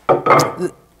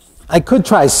 I could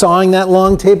try sawing that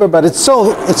long taper, but it's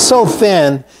so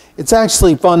thin. It's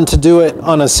actually fun to do it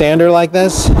on a sander like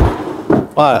this.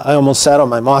 Wow, I almost sat on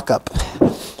my mock-up.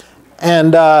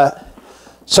 And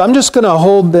so I'm just going to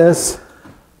hold this,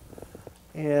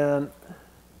 and I'm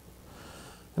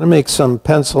going to make some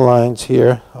pencil lines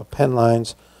here, or pen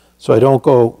lines, so I don't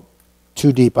go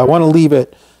too deep. I want to leave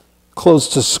it close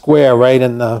to square, right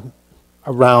in the,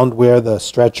 around where the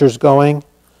stretcher's going.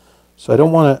 So I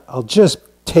don't want to, I'll just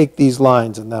take these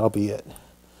lines and that'll be it.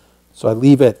 So I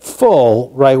leave it full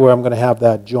right where I'm going to have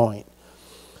that joint.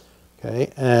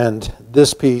 Okay, and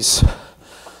this piece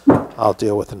I'll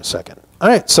deal with in a second. All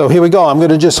right, so here we go. I'm going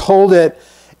to just hold it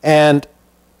and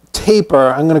taper.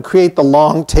 I'm going to create the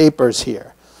long tapers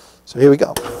here. So here we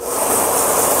go.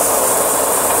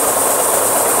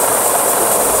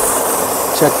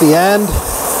 Check the end.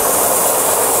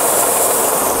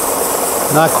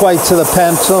 Not quite to the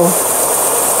pencil.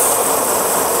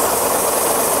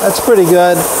 That's pretty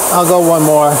good. I'll go one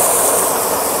more.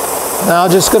 Now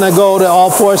I'm just going to go to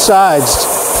all four sides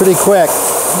pretty quick.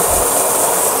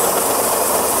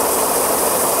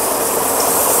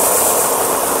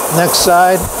 Next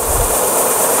side.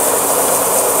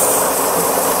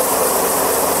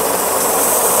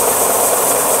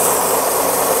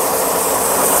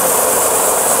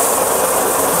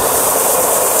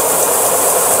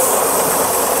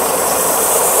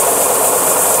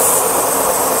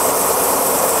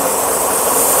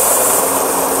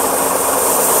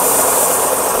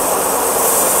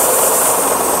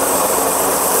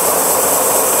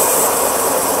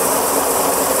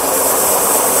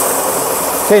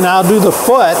 Okay, now I'll do the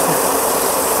foot.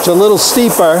 It's a little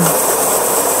steeper.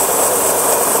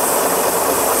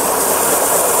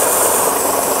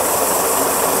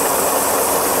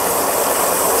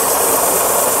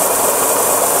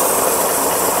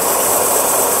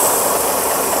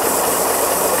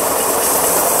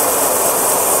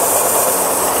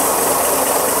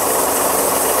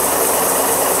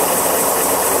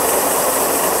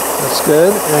 That's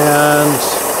good. And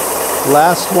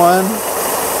last one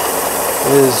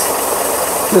is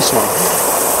this one.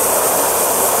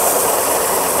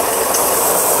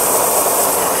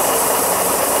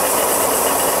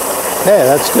 Okay,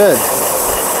 that's good.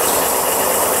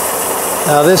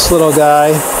 Now this little guy,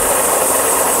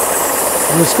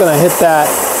 I'm just going to hit that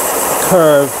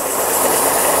curve.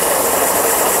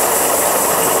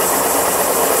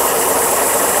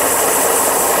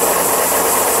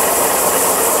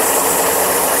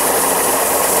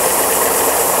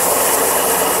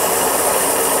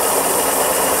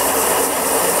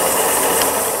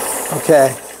 Okay,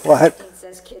 what? It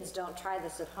says kids don't try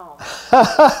this at home.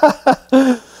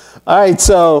 All right,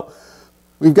 so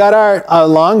we've got our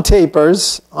long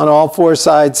tapers on all four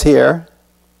sides here,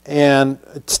 and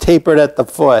it's tapered at the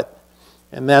foot,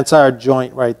 and that's our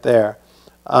joint right there.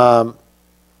 Oh,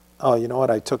 you know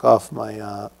what? I took off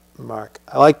my mark.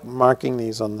 I like marking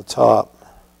these on the top,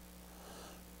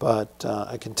 but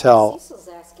I can tell. Cecil's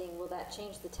asking, will that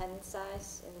change the tenon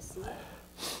size in the seat?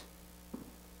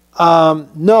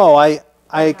 No, I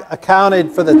accounted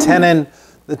for the tenon.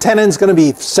 The tenon's going to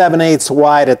be 7/8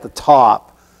 wide at the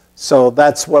top, so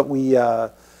that's what we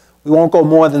won't go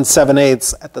more than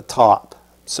 7/8 at the top.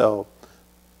 So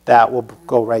that will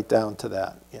go right down to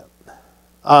that.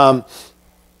 Yeah.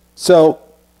 So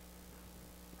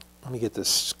let me get this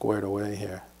squared away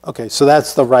here. Okay, so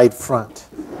that's the right front.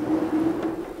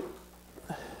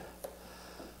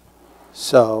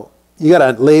 So you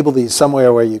got to label these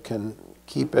somewhere where you can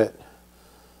keep it.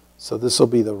 So this will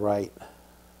be the right.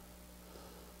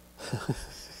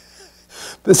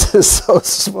 This is so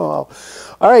small.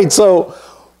 All right, so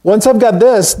once I've got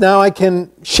this, now I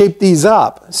can shape these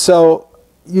up. So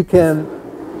you can,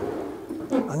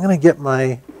 I'm going to get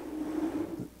my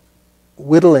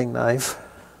whittling knife.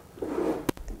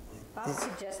 Bob's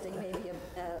suggesting maybe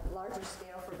a larger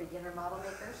scale for beginner model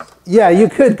makers. Yeah, you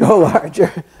could go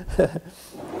larger.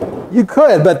 You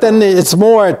could, but then it's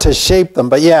more to shape them.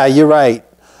 But yeah, you're right.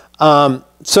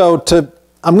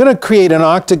 I'm going to create an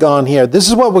octagon here. This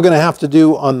is what we're going to have to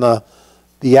do on the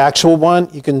actual one.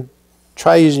 You can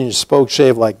try using your spoke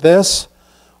shave like this,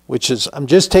 which is, I'm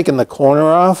just taking the corner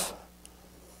off,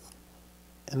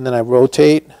 and then I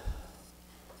rotate.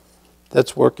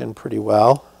 That's working pretty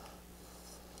well.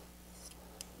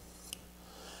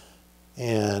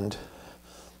 And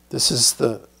this is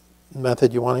the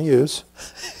method you want to use.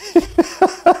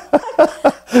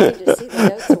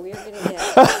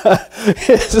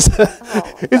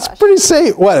 It's pretty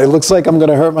safe. What, it looks like I'm going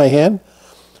to hurt my hand?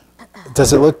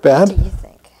 Does it look bad? What do you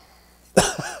think?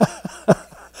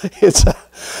 It's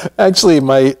actually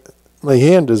my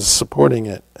hand is supporting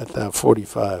it at that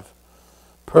 45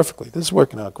 perfectly. This is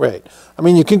working out great. I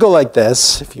mean, you can go like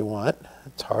this if you want.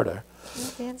 It's harder.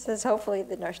 Dan says hopefully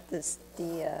the first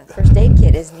aid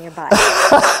kit is nearby.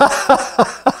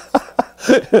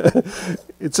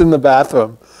 It's in the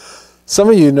bathroom. Some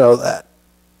of you know that.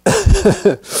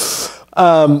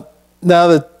 Now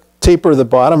the taper of the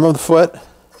bottom of the foot,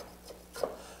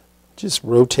 just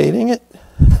rotating it.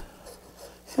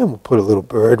 And we'll put a little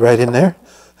bird right in there.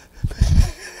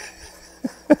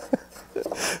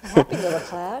 Happy little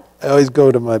cloud. I always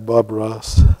go to my Bob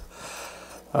Ross.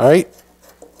 All right.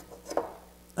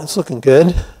 That's looking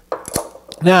good.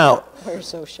 Now,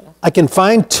 where's OSHA? I can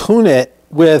fine tune it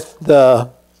with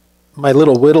my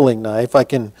little whittling knife. I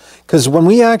can, because when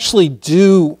we actually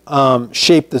do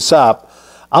shape this up,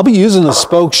 I'll be using the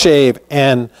spoke shave,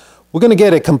 and we're going to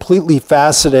get it completely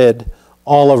faceted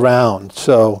all around.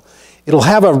 So it'll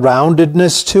have a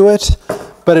roundedness to it,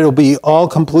 but it'll be all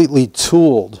completely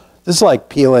tooled. This is like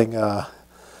peeling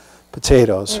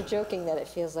potatoes. We're joking that it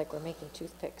feels like we're making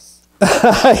toothpicks.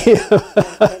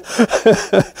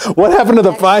 What happened to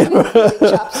the fine?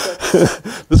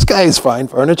 This guy is fine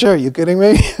furniture. Are you kidding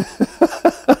me?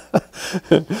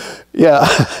 Yeah,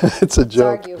 it's a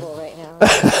joke. It's arguable right now.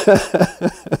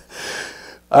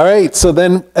 All right, so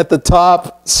then at the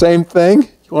top, same thing.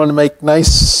 You want to make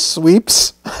nice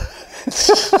sweeps.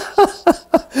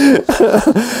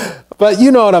 But you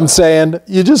know what I'm saying.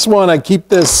 You just want to keep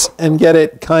this and get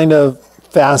it kind of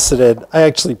faceted. I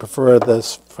actually prefer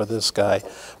this for this guy.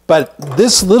 But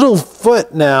this little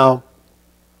foot now,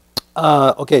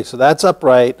 okay, so that's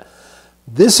upright.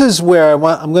 This is where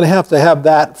I'm going to have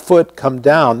that foot come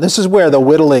down. This is where the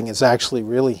whittling is actually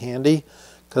really handy,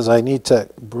 because I need to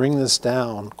bring this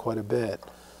down quite a bit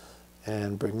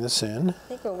and bring this in. I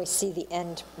think when we see the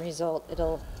end result,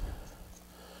 it'll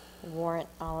warrant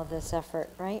all of this effort,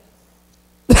 right?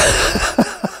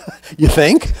 You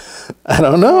think? I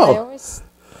don't know. I always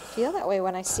feel that way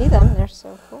when I see them. They're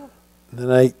so cool.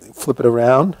 Then I flip it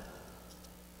around.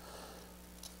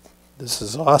 This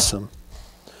is awesome.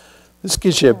 This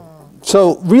gives you,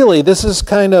 so really this is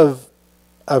kind of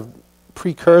a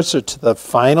precursor to the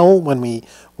final when we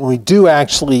do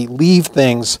actually leave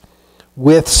things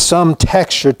with some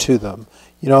texture to them.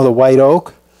 You know, the white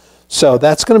oak. So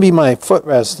that's going to be my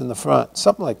footrest in the front,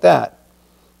 something like that.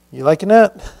 You liking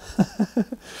that?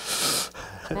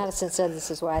 Madison said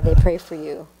this is why they pray for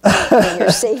you and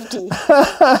your safety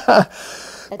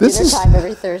at dinner time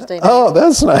every Thursday night. Oh,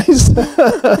 that's nice.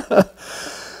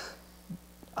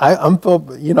 I'm,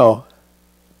 you know,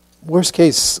 worst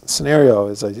case scenario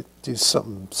is I do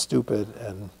something stupid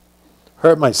and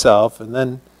hurt myself, and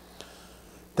then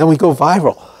we go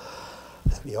viral.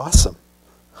 That'd be awesome.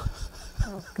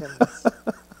 Oh, goodness.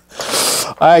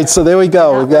 All right, so there we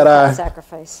go. We've got our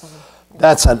sacrifice.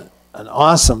 That's an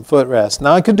awesome footrest.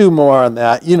 Now I could do more on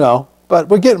that, you know, but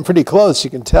we're getting pretty close,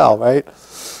 you can tell, right?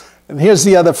 And here's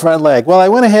the other front leg. Well, I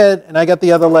went ahead and I got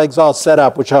the other legs all set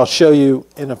up, which I'll show you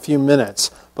in a few minutes.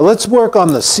 But let's work on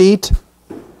the seat.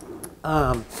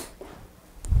 The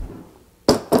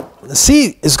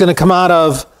seat is going to come out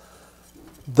of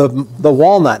the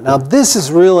walnut. Now, this is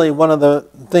really one of the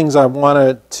things I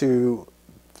wanted to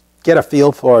get a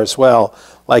feel for as well,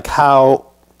 like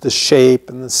how the shape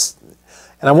and this,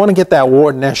 and I want to get that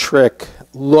Ward-Neschrick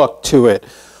look to it,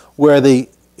 where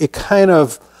it kind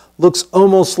of looks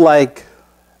almost like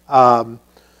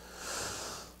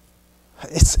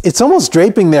it's almost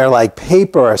draping there like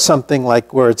paper or something,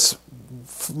 like where it's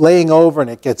laying over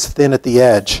and it gets thin at the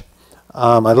edge.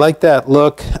 I like that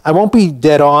look. I won't be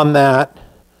dead on that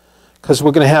because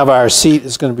we're going to have our seat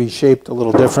is going to be shaped a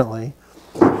little differently.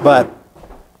 But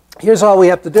here's all we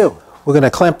have to do. We're going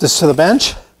to clamp this to the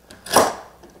bench.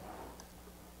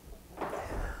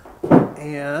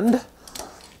 And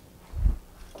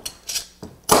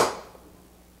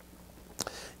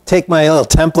take my little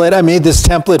template. I made this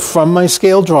template from my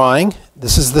scale drawing.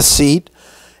 This is the seat.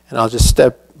 And I'll just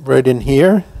step right in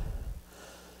here.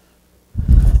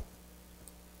 We're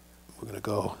going to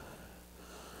go.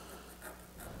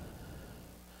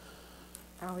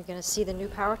 Are we going to see the new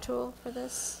power tool for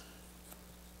this?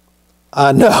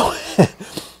 No,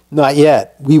 not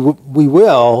yet. We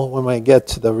will when I get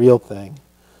to the real thing.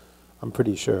 I'm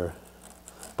pretty sure.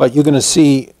 But you're going to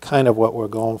see kind of what we're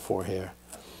going for here.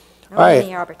 No, all right. The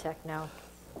Arbortech now.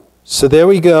 So there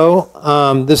we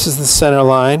go. This is the center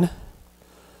line.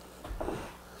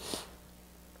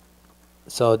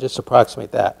 So I'll just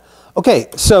approximate that. Okay,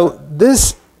 so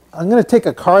this, I'm going to take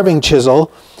a carving chisel,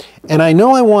 and I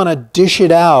know I want to dish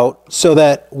it out so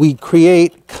that we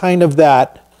create kind of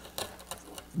that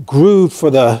groove for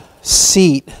the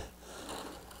seat.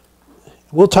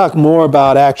 We'll talk more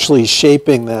about actually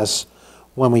shaping this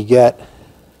when we get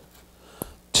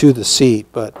to the seat,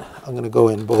 but I'm going to go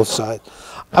in both sides.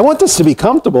 I want this to be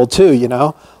comfortable too, you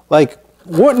know. Like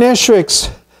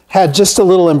Ward-Neschrick's had just a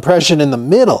little impression in the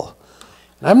middle.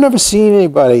 And I've never seen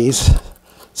anybody's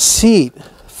seat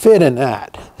fit in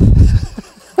that.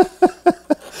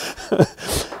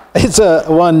 It's a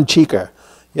one cheeker.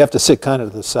 You have to sit kind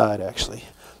of to the side actually.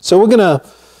 So we're going to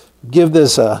give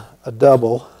this a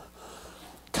double.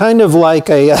 Kind of like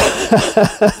a...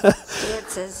 Stuart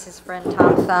says his friend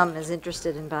Tom Thumb is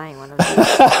interested in buying one of these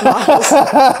models.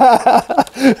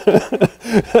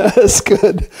 That's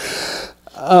good.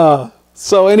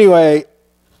 So anyway,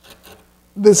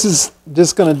 this is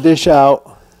just going to dish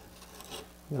out.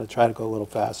 I'm going to try to go a little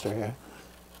faster here.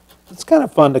 It's kind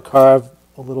of fun to carve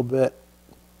a little bit.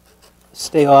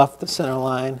 Stay off the center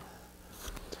line.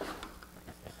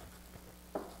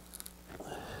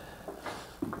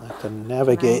 I can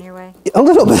navigate a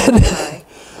little bit. Sorry.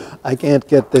 I can't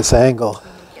get this angle.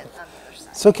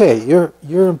 It's okay.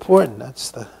 You're important.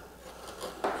 That's the.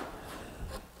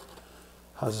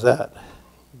 How's that?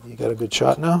 You got a good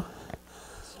shot now?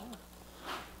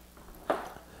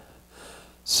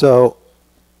 So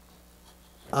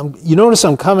you notice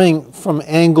I'm coming from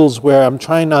angles where I'm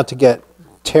trying not to get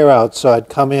tear out. So I'd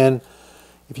come in.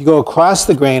 If you go across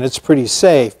the grain, it's pretty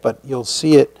safe, but you'll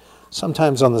see it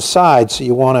sometimes on the side, so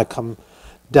you want to come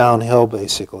downhill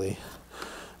basically.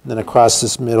 And then across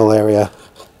this middle area.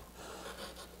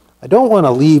 I don't want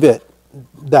to leave it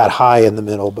that high in the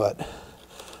middle, but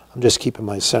I'm just keeping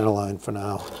my center line for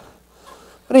now.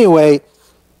 But anyway,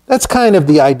 that's kind of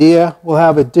the idea. We'll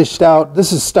have it dished out.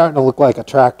 This is starting to look like a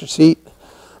tractor seat,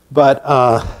 but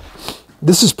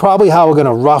this is probably how we're going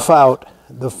to rough out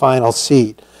the final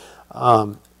seat.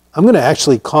 I'm going to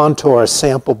actually contour a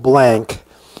sample blank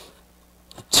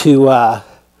to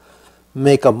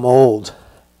make a mold.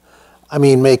 I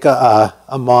mean, make a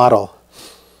model.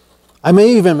 I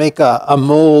may even make a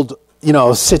mold, you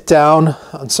know, sit down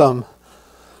on some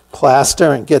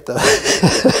plaster and get the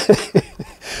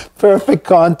perfect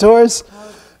contours.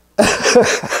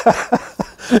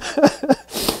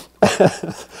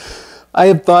 I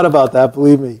have thought about that,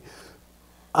 believe me.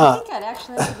 I think I'd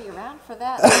actually like to be around for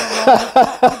that.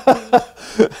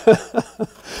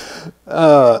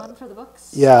 One for the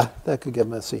books. Yeah, that could get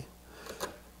messy.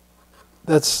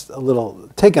 That's a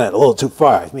little, taking it a little too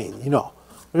far. I mean, you know,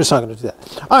 we're just not going to do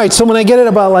that. All right, so when I get it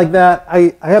about like that,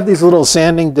 I have these little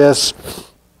sanding discs.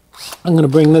 I'm going to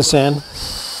bring this in,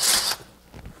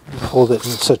 hold it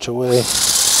in such a way.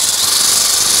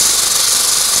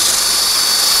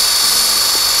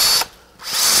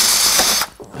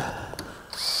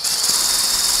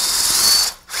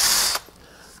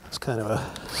 It's kind of a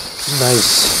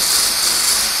nice,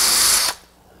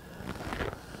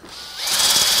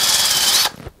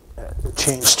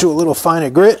 change to a little finer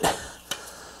grit.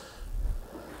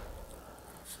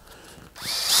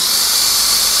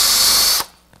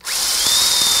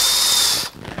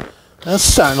 That's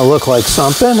starting to look like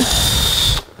something.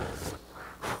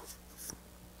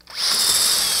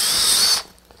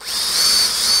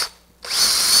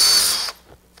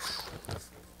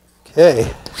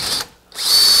 Okay.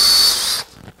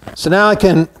 So now I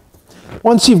can,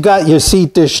 once you've got your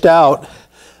seat dished out,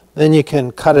 then you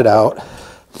can cut it out.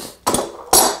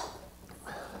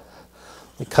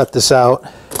 We cut this out.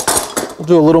 We'll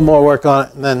do a little more work on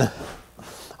it, and then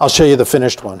I'll show you the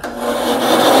finished one.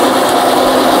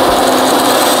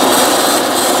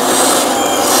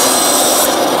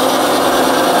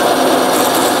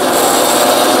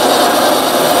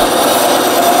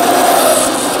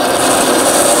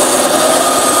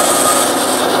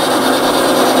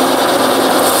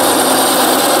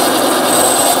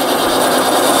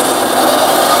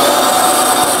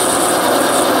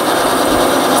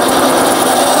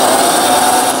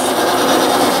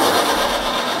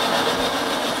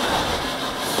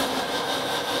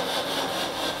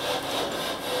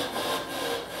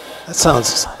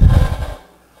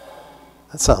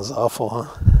 That sounds awful, huh?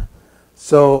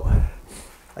 So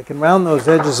I can round those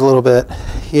edges a little bit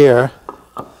here.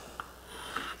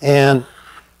 And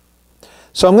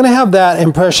so I'm going to have that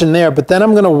impression there, but then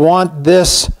I'm going to want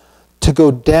this to go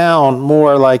down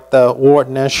more like the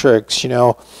Wharton Escherich, you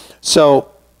know.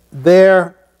 So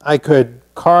there I could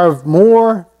carve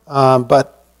more,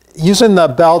 but using the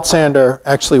belt sander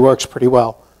actually works pretty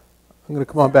well. I'm going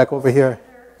to come on back over here.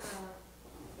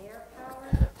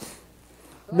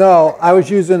 No, I was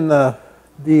using the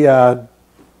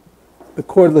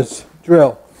cordless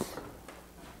drill.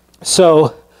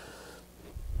 So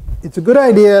it's a good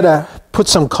idea to put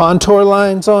some contour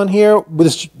lines on here,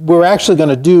 which we're actually going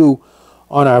to do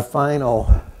on our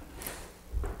final,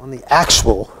 on the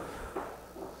actual.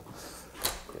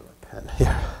 Get my pen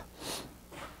here.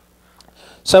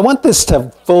 So I want this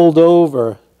to fold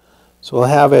over, so we'll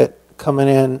have it coming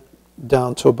in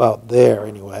down to about there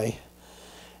anyway.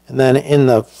 And then in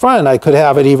the front, I could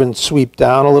have it even sweep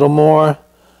down a little more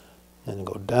and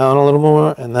go down a little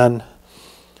more. And then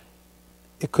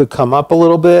it could come up a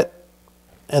little bit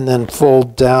and then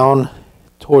fold down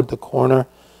toward the corner.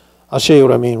 I'll show you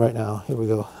what I mean right now. Here we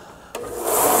go.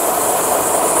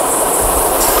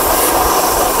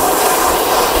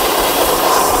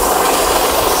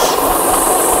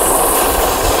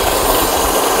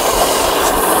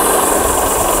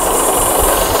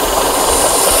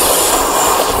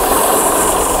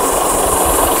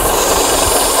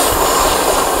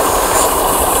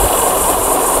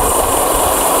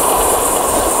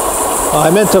 I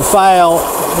meant to file,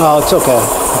 no, it's okay.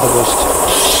 I'll just.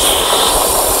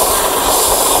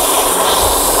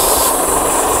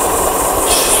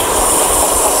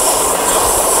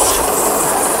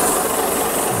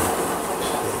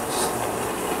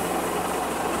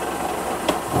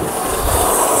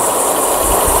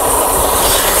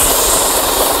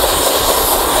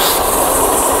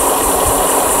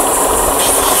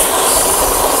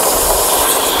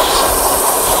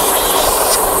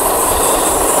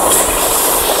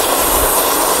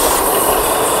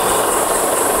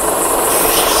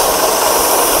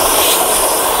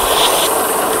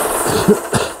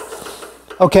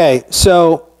 Okay,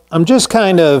 so I'm just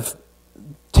kind of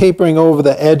tapering over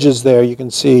the edges there. You can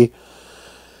see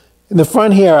in the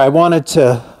front here, I wanted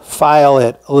to file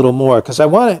it a little more because I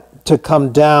want it to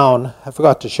come down. I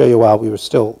forgot to show you while we were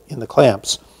still in the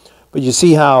clamps. But you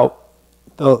see how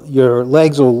your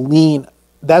legs will lean.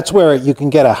 That's where you can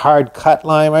get a hard cut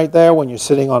line right there when you're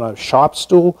sitting on a shop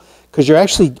stool, because you're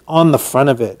actually on the front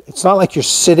of it. It's not like you're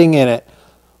sitting in it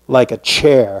like a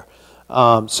chair.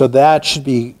 So that should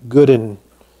be good and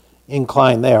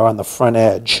inclined there on the front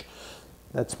edge.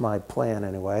 That's my plan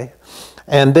anyway.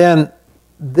 And then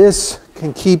this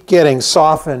can keep getting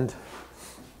softened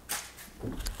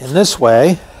in this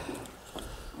way.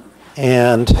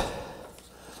 And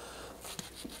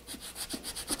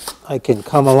I can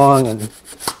come along, and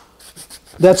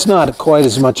that's not quite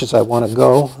as much as I want to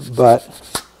go, but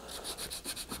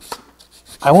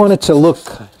I want it to look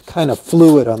kind of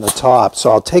fluid on the top.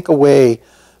 So I'll take away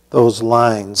those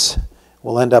lines.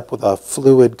 We'll end up with a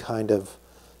fluid kind of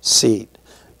seat.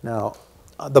 Now,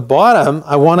 at the bottom,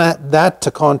 I want that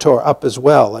to contour up as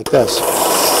well, like this.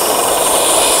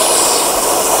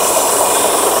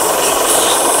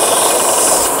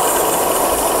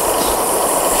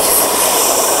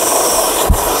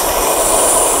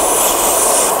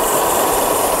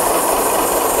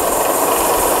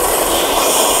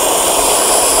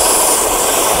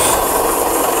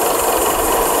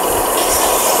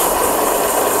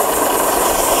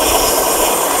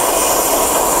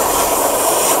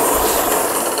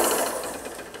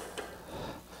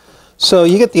 So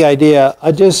you get the idea.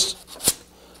 I just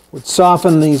would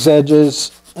soften these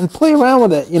edges and play around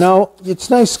with it. You know, it's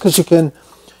nice because you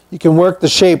can work the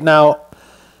shape. Now,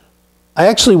 I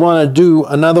actually want to do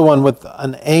another one with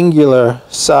an angular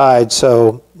side,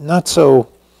 so not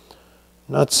so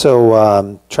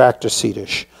tractor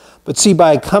seatish. But see,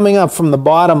 by coming up from the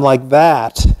bottom like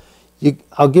that,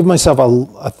 I'll give myself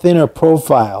a thinner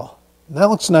profile. And that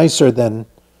looks nicer than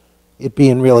it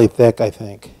being really thick, I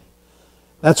think.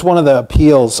 That's one of the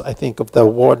appeals, I think, of the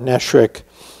Ward-Neschrick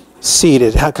seat.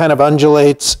 It kind of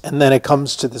undulates, and then it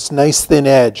comes to this nice thin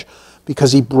edge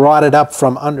because he brought it up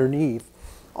from underneath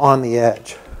on the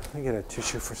edge. Let me get a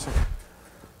tissue for a second.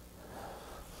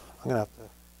 I'm going to have to...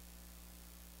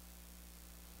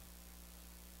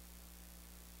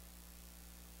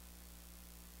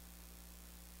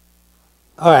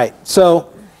 All right,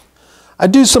 so I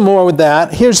do some more with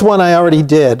that. Here's one I already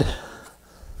did.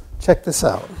 Check this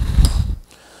out.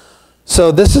 So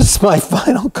this is my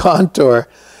final contour.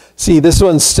 See, this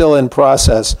one's still in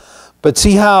process, but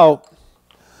see how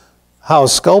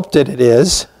sculpted it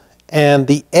is, and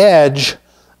the edge,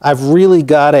 I've really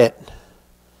got it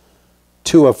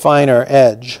to a finer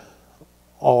edge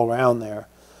all around there.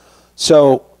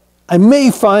 So I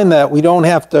may find that we don't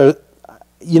have to,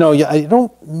 you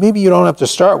know, maybe you don't have to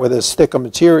start with as thick a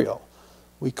material.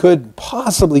 We could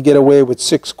possibly get away with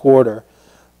 6/4,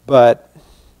 but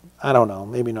I don't know,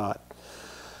 maybe not.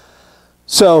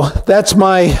 So that's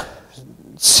my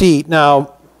seat.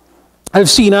 Now, I've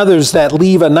seen others that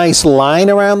leave a nice line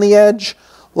around the edge,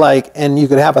 and you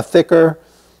could have a thicker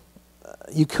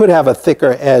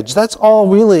edge. That's all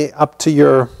really up to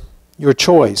your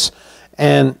choice.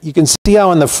 And you can see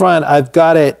how in the front I've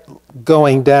got it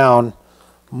going down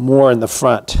more in the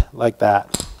front like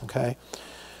that, okay?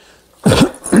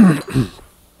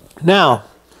 Now,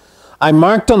 I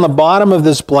marked on the bottom of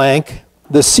this blank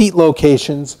the seat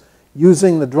locations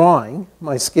using the drawing.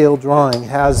 My scale drawing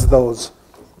has those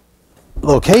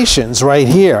locations right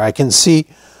here. I can see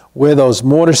where those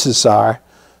mortises are,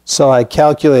 so I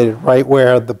calculated right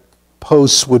where the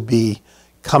posts would be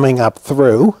coming up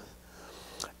through.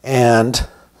 And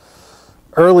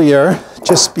earlier,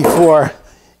 just before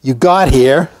you got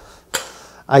here,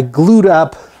 I glued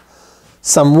up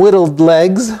some whittled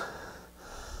legs,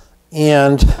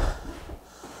 and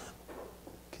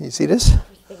can you see this?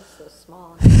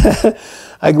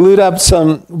 I glued up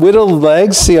some whittled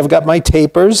legs. See, I've got my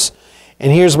tapers.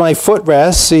 And here's my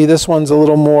footrest. See, this one's a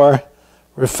little more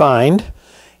refined.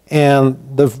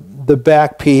 And the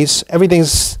back piece,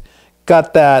 everything's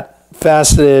got that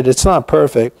faceted. It's not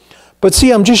perfect. But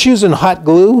see, I'm just using hot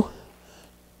glue,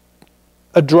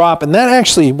 a drop, and that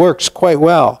actually works quite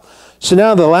well. So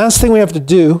now the last thing we have to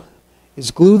do is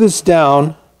glue this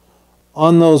down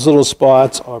on those little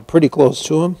spots, or pretty close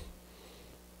to them.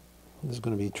 This is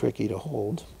going to be tricky to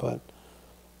hold, but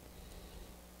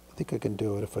I think I can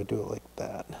do it if I do it like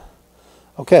that.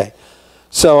 Okay,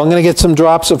 so I'm going to get some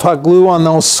drops of hot glue on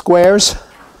those squares,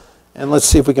 and let's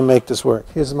see if we can make this work.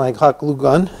 Here's my hot glue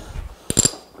gun.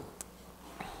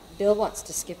 Bill wants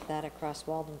to skip that across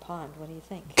Walden Pond. What do you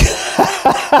think?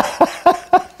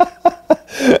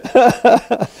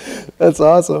 That's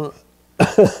awesome.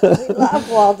 We love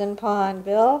Walden Pond,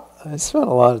 Bill. I spent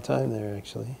a lot of time there,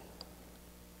 actually.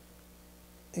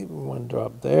 Even one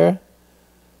drop there.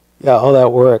 Yeah, all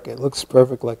that work. It looks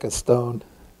perfect like a stone.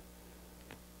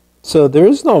 So there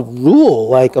is no rule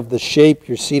like of the shape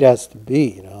your seat has to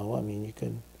be, you know. I mean, you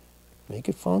can make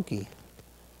it funky,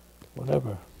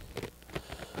 whatever.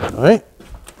 All right,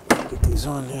 get these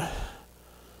on there.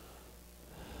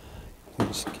 Can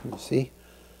you see?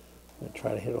 I'm gonna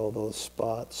try to hit all those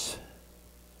spots.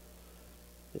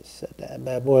 Just set that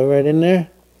bad boy right in there.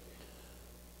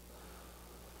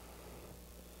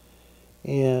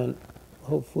 And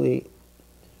hopefully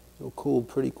it'll cool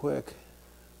pretty quick.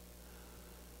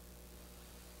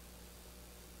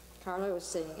 Carlo was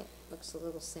saying it looks a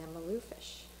little Sam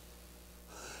Malou-ish.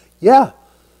 Yeah,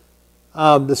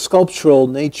 the sculptural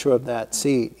nature of that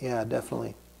seat, yeah,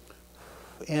 definitely.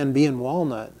 And being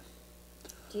walnut.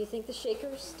 Do you think the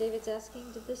Shakers, David's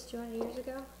asking, did this 200 years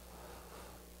ago?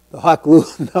 The hot glue,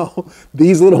 no.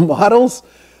 These little models,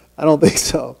 I don't think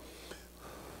so.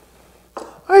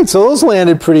 All right, so those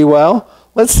landed pretty well.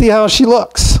 Let's see how she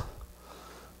looks.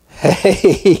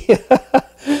 Hey,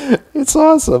 it's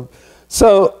awesome.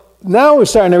 So now we're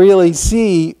starting to really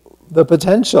see the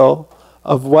potential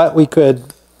of what we could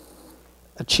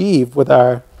achieve with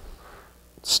our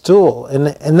stool.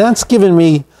 And that's given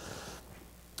me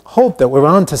hope that we're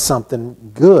onto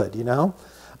something good, you know.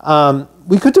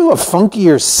 We could do a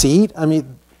funkier seat, I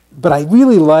mean, but I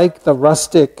really like the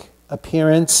rustic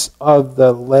appearance of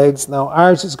the legs. Now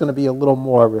ours is going to be a little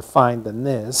more refined than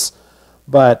this,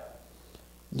 but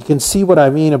you can see what I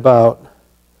mean about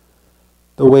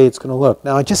the way it's going to look.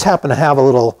 Now I just happen to have a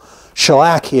little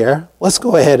shellac here. Let's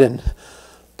go ahead and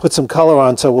put some color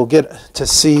on so we'll get to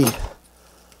see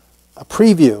a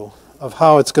preview of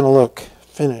how it's going to look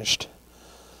finished.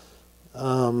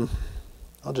 I'll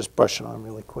just brush it on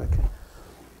really quick.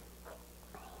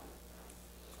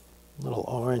 Little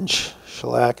orange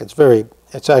shellac.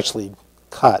 It's actually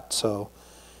cut, so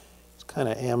it's kind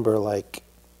of amber like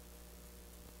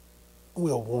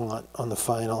we'll want on the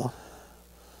final.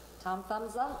 Tom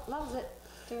thumbs up, loves it,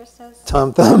 Dara says.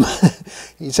 Tom Thumb,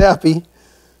 he's happy.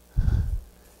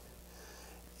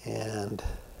 And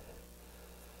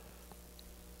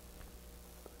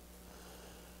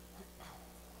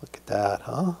look at that,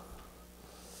 huh?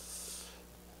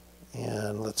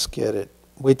 And let's get it,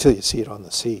 wait till you see it on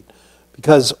the seat.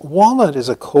 Because walnut is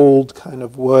a cold kind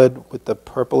of wood with the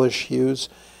purplish hues,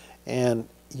 and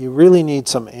you really need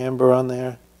some amber on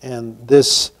there. And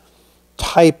this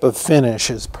type of finish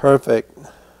is perfect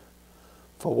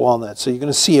for walnut. So you're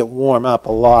going to see it warm up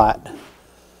a lot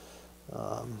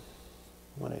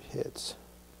when it hits.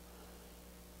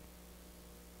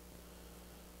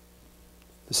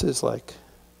 This is like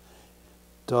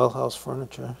dollhouse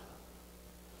furniture.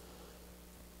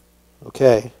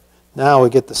 Okay, now we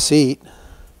get the seat.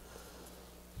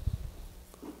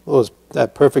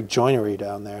 That perfect joinery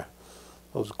down there.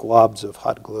 Those globs of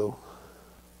hot glue.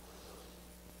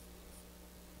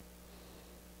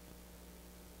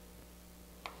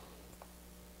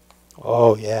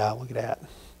 Oh yeah, look at that.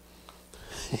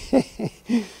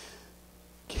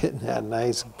 Getting that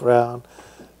nice brown,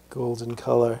 golden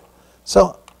color.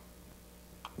 So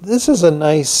this is a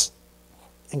nice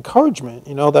encouragement,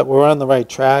 you know, that we're on the right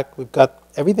track. We've got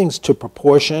everything's to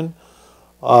proportion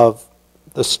of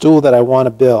the stool that I want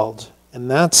to build,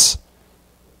 and that's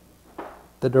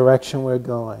the direction we're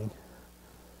going.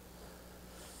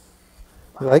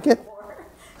 You like it?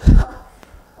 Oh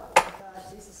gosh,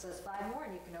 Jesus says 5 more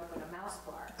and you can open a mouse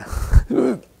bar.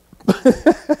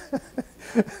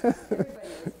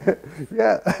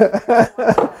 Yeah,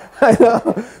 I know.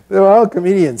 They're all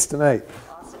comedians tonight.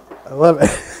 Awesome. I love it.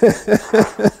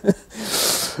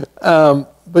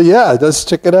 But yeah, let's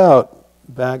check it out.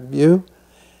 Back view.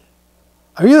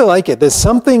 I really like it. There's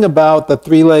something about the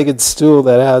three-legged stool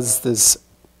that has this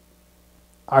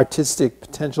artistic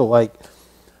potential. Like,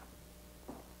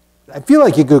 I feel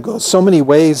like you could go so many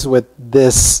ways with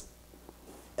this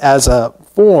as a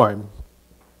form.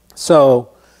 So,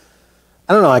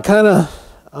 I don't know.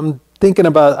 I'm thinking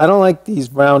about, I don't like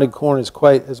these rounded corners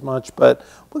quite as much, but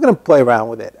we're going to play around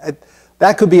with it.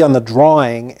 That could be on the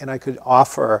drawing, and I could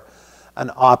offer an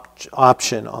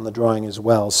option on the drawing as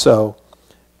well. So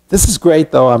this is great,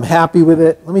 though. I'm happy with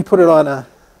it. Let me put it on a,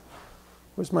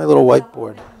 where's my little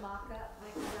whiteboard?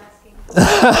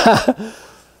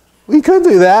 We could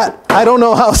do that. I don't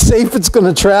know how safe it's going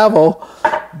to travel,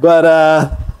 but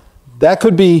that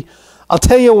could be, I'll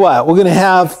tell you what, we're going to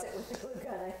have,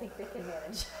 I think they can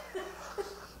manage.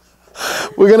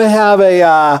 we're going to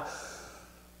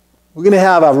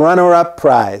have a runner-up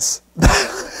prize.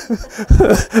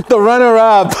 The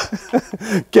runner-up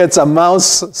gets a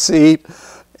mouse seat,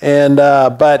 and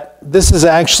but this is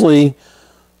actually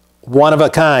one of a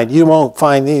kind. You won't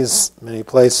find these many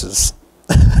places.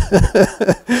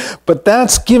 But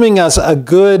that's giving us a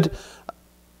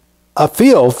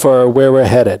feel for where we're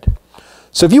headed.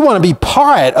 So if you want to be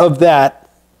part of that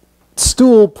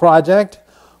stool project,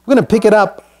 we're going to pick it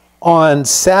up on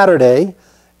Saturday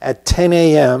at 10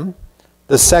 a.m.,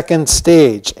 the second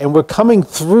stage. And we're coming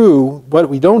through, what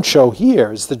we don't show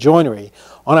here is the joinery.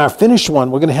 On our finished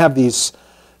one, we're going to have these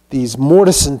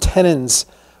mortise and tenons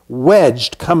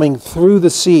wedged coming through the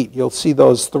seat. You'll see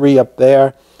those 3 up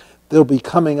there. They'll be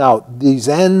coming out these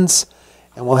ends,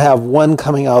 and we'll have one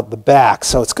coming out the back.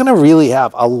 So it's going to really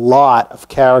have a lot of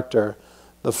character,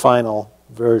 the final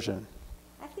version.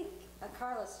 I think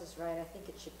Carlos is right. I think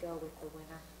it should go with the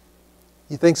winner.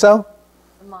 You think so?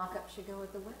 The mock-up should go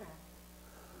with the winner.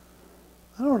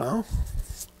 I don't know.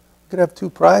 We could have 2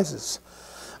 prizes.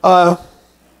 Why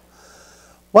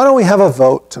don't we have a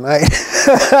vote tonight?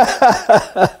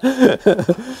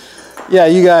 Yeah,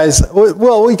 you guys,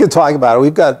 well, we could talk about it.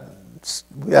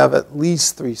 We have at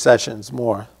least 3 sessions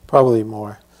more, probably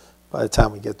more, by the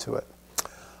time we get to it.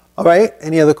 All right,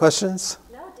 any other questions?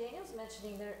 No, Daniel's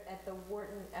mentioning there at the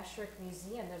Wharton Esherick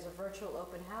Museum, there's a virtual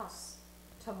open house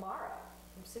tomorrow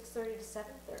from 6:30 to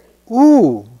 7:30.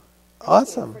 Ooh, Thank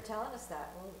awesome. you for telling us that.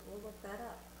 We'll look that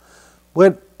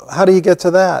up. How do you get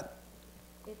to that?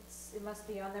 It must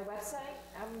be on their website,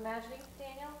 I'm imagining,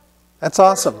 Daniel? That's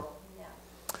awesome. Virtual,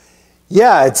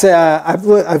 Yeah, it's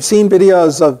I've seen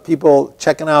videos of people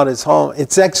checking out his home.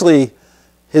 It's actually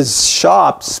his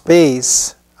shop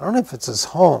space. I don't know if it's his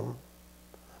home,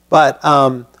 but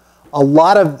a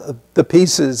lot of the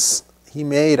pieces he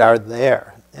made are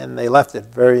there, and they left it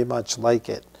very much like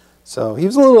it. So he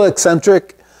was a little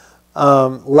eccentric,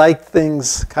 liked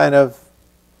things kind of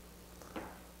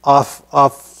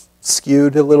off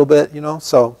skewed a little bit, you know.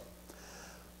 So,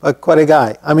 but quite a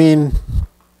guy. I mean,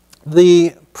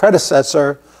 the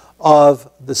predecessor of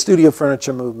the studio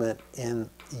furniture movement in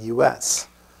the U.S.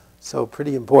 So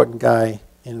pretty important guy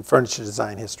in furniture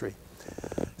design history.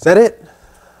 Is that it?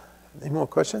 Any more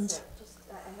questions?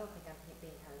 I don't think I'm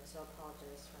being heard, so I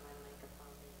apologize for my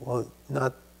microphone. Well,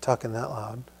 not talking that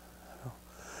loud.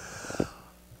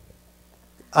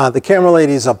 The camera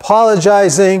lady is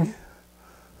apologizing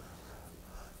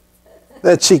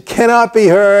that she cannot be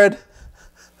heard.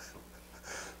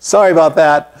 Sorry about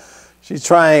that. She's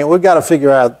trying. We've got to figure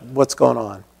out what's going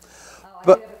on. Oh, I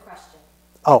do have a question.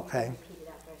 Oh, okay. Repeat it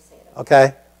after I say it.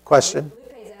 Okay. Question.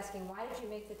 Lupe is asking, why did you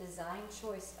make the design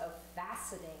choice of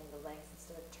faceting the legs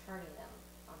instead of turning them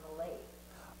on the lathe?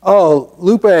 Oh,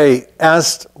 Lupe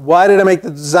asked, why did I make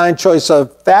the design choice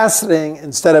of faceting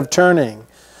instead of turning?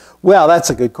 Well, that's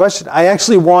a good question. I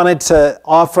actually wanted to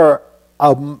offer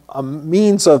a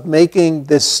means of making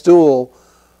this stool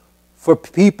for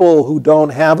people who don't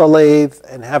have a lathe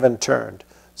and haven't turned.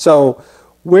 So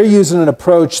we're using an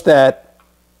approach that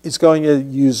is going to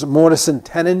use mortise and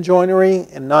tenon joinery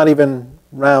and not even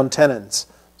round tenons.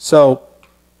 So,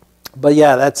 but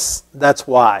yeah, that's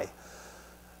why.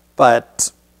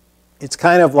 But it's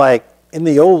kind of like in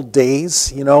the old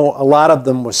days, you know, a lot of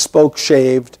them were spoke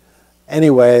shaved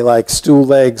anyway, like stool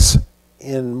legs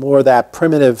in more that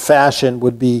primitive fashion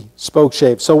would be spoke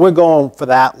shaved. So we're going for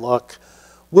that look.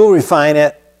 We'll refine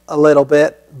it a little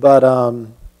bit, but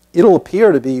it'll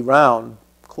appear to be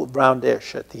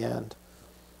roundish at the end.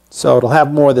 So it'll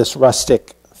have more of this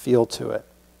rustic feel to it.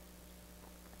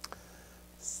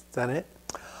 Is that it?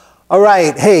 All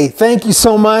right. Hey, thank you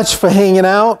so much for hanging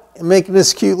out and making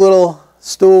this cute little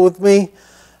stool with me.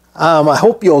 I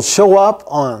hope you'll show up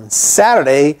on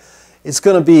Saturday. It's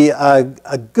going to be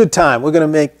a good time. We're going to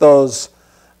make those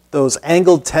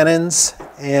angled tenons,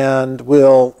 and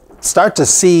we'll start to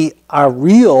see our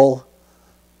real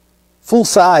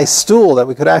full-size stool that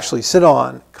we could actually sit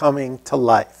on coming to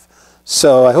life.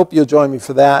 So I hope you'll join me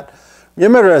for that.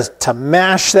 Remember to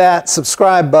mash that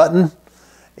subscribe button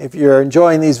if you're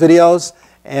enjoying these videos,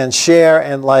 and share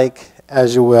and like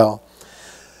as you will.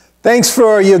 Thanks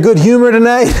for your good humor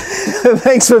tonight.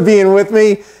 Thanks for being with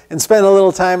me and spending a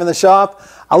little time in the shop.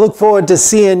 I look forward to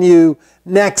seeing you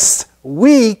next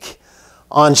week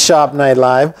on Shop Night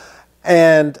Live,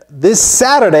 and this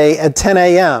Saturday at 10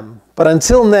 a.m. But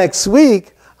until next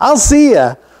week, I'll see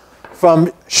you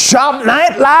from Shop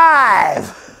Night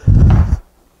Live.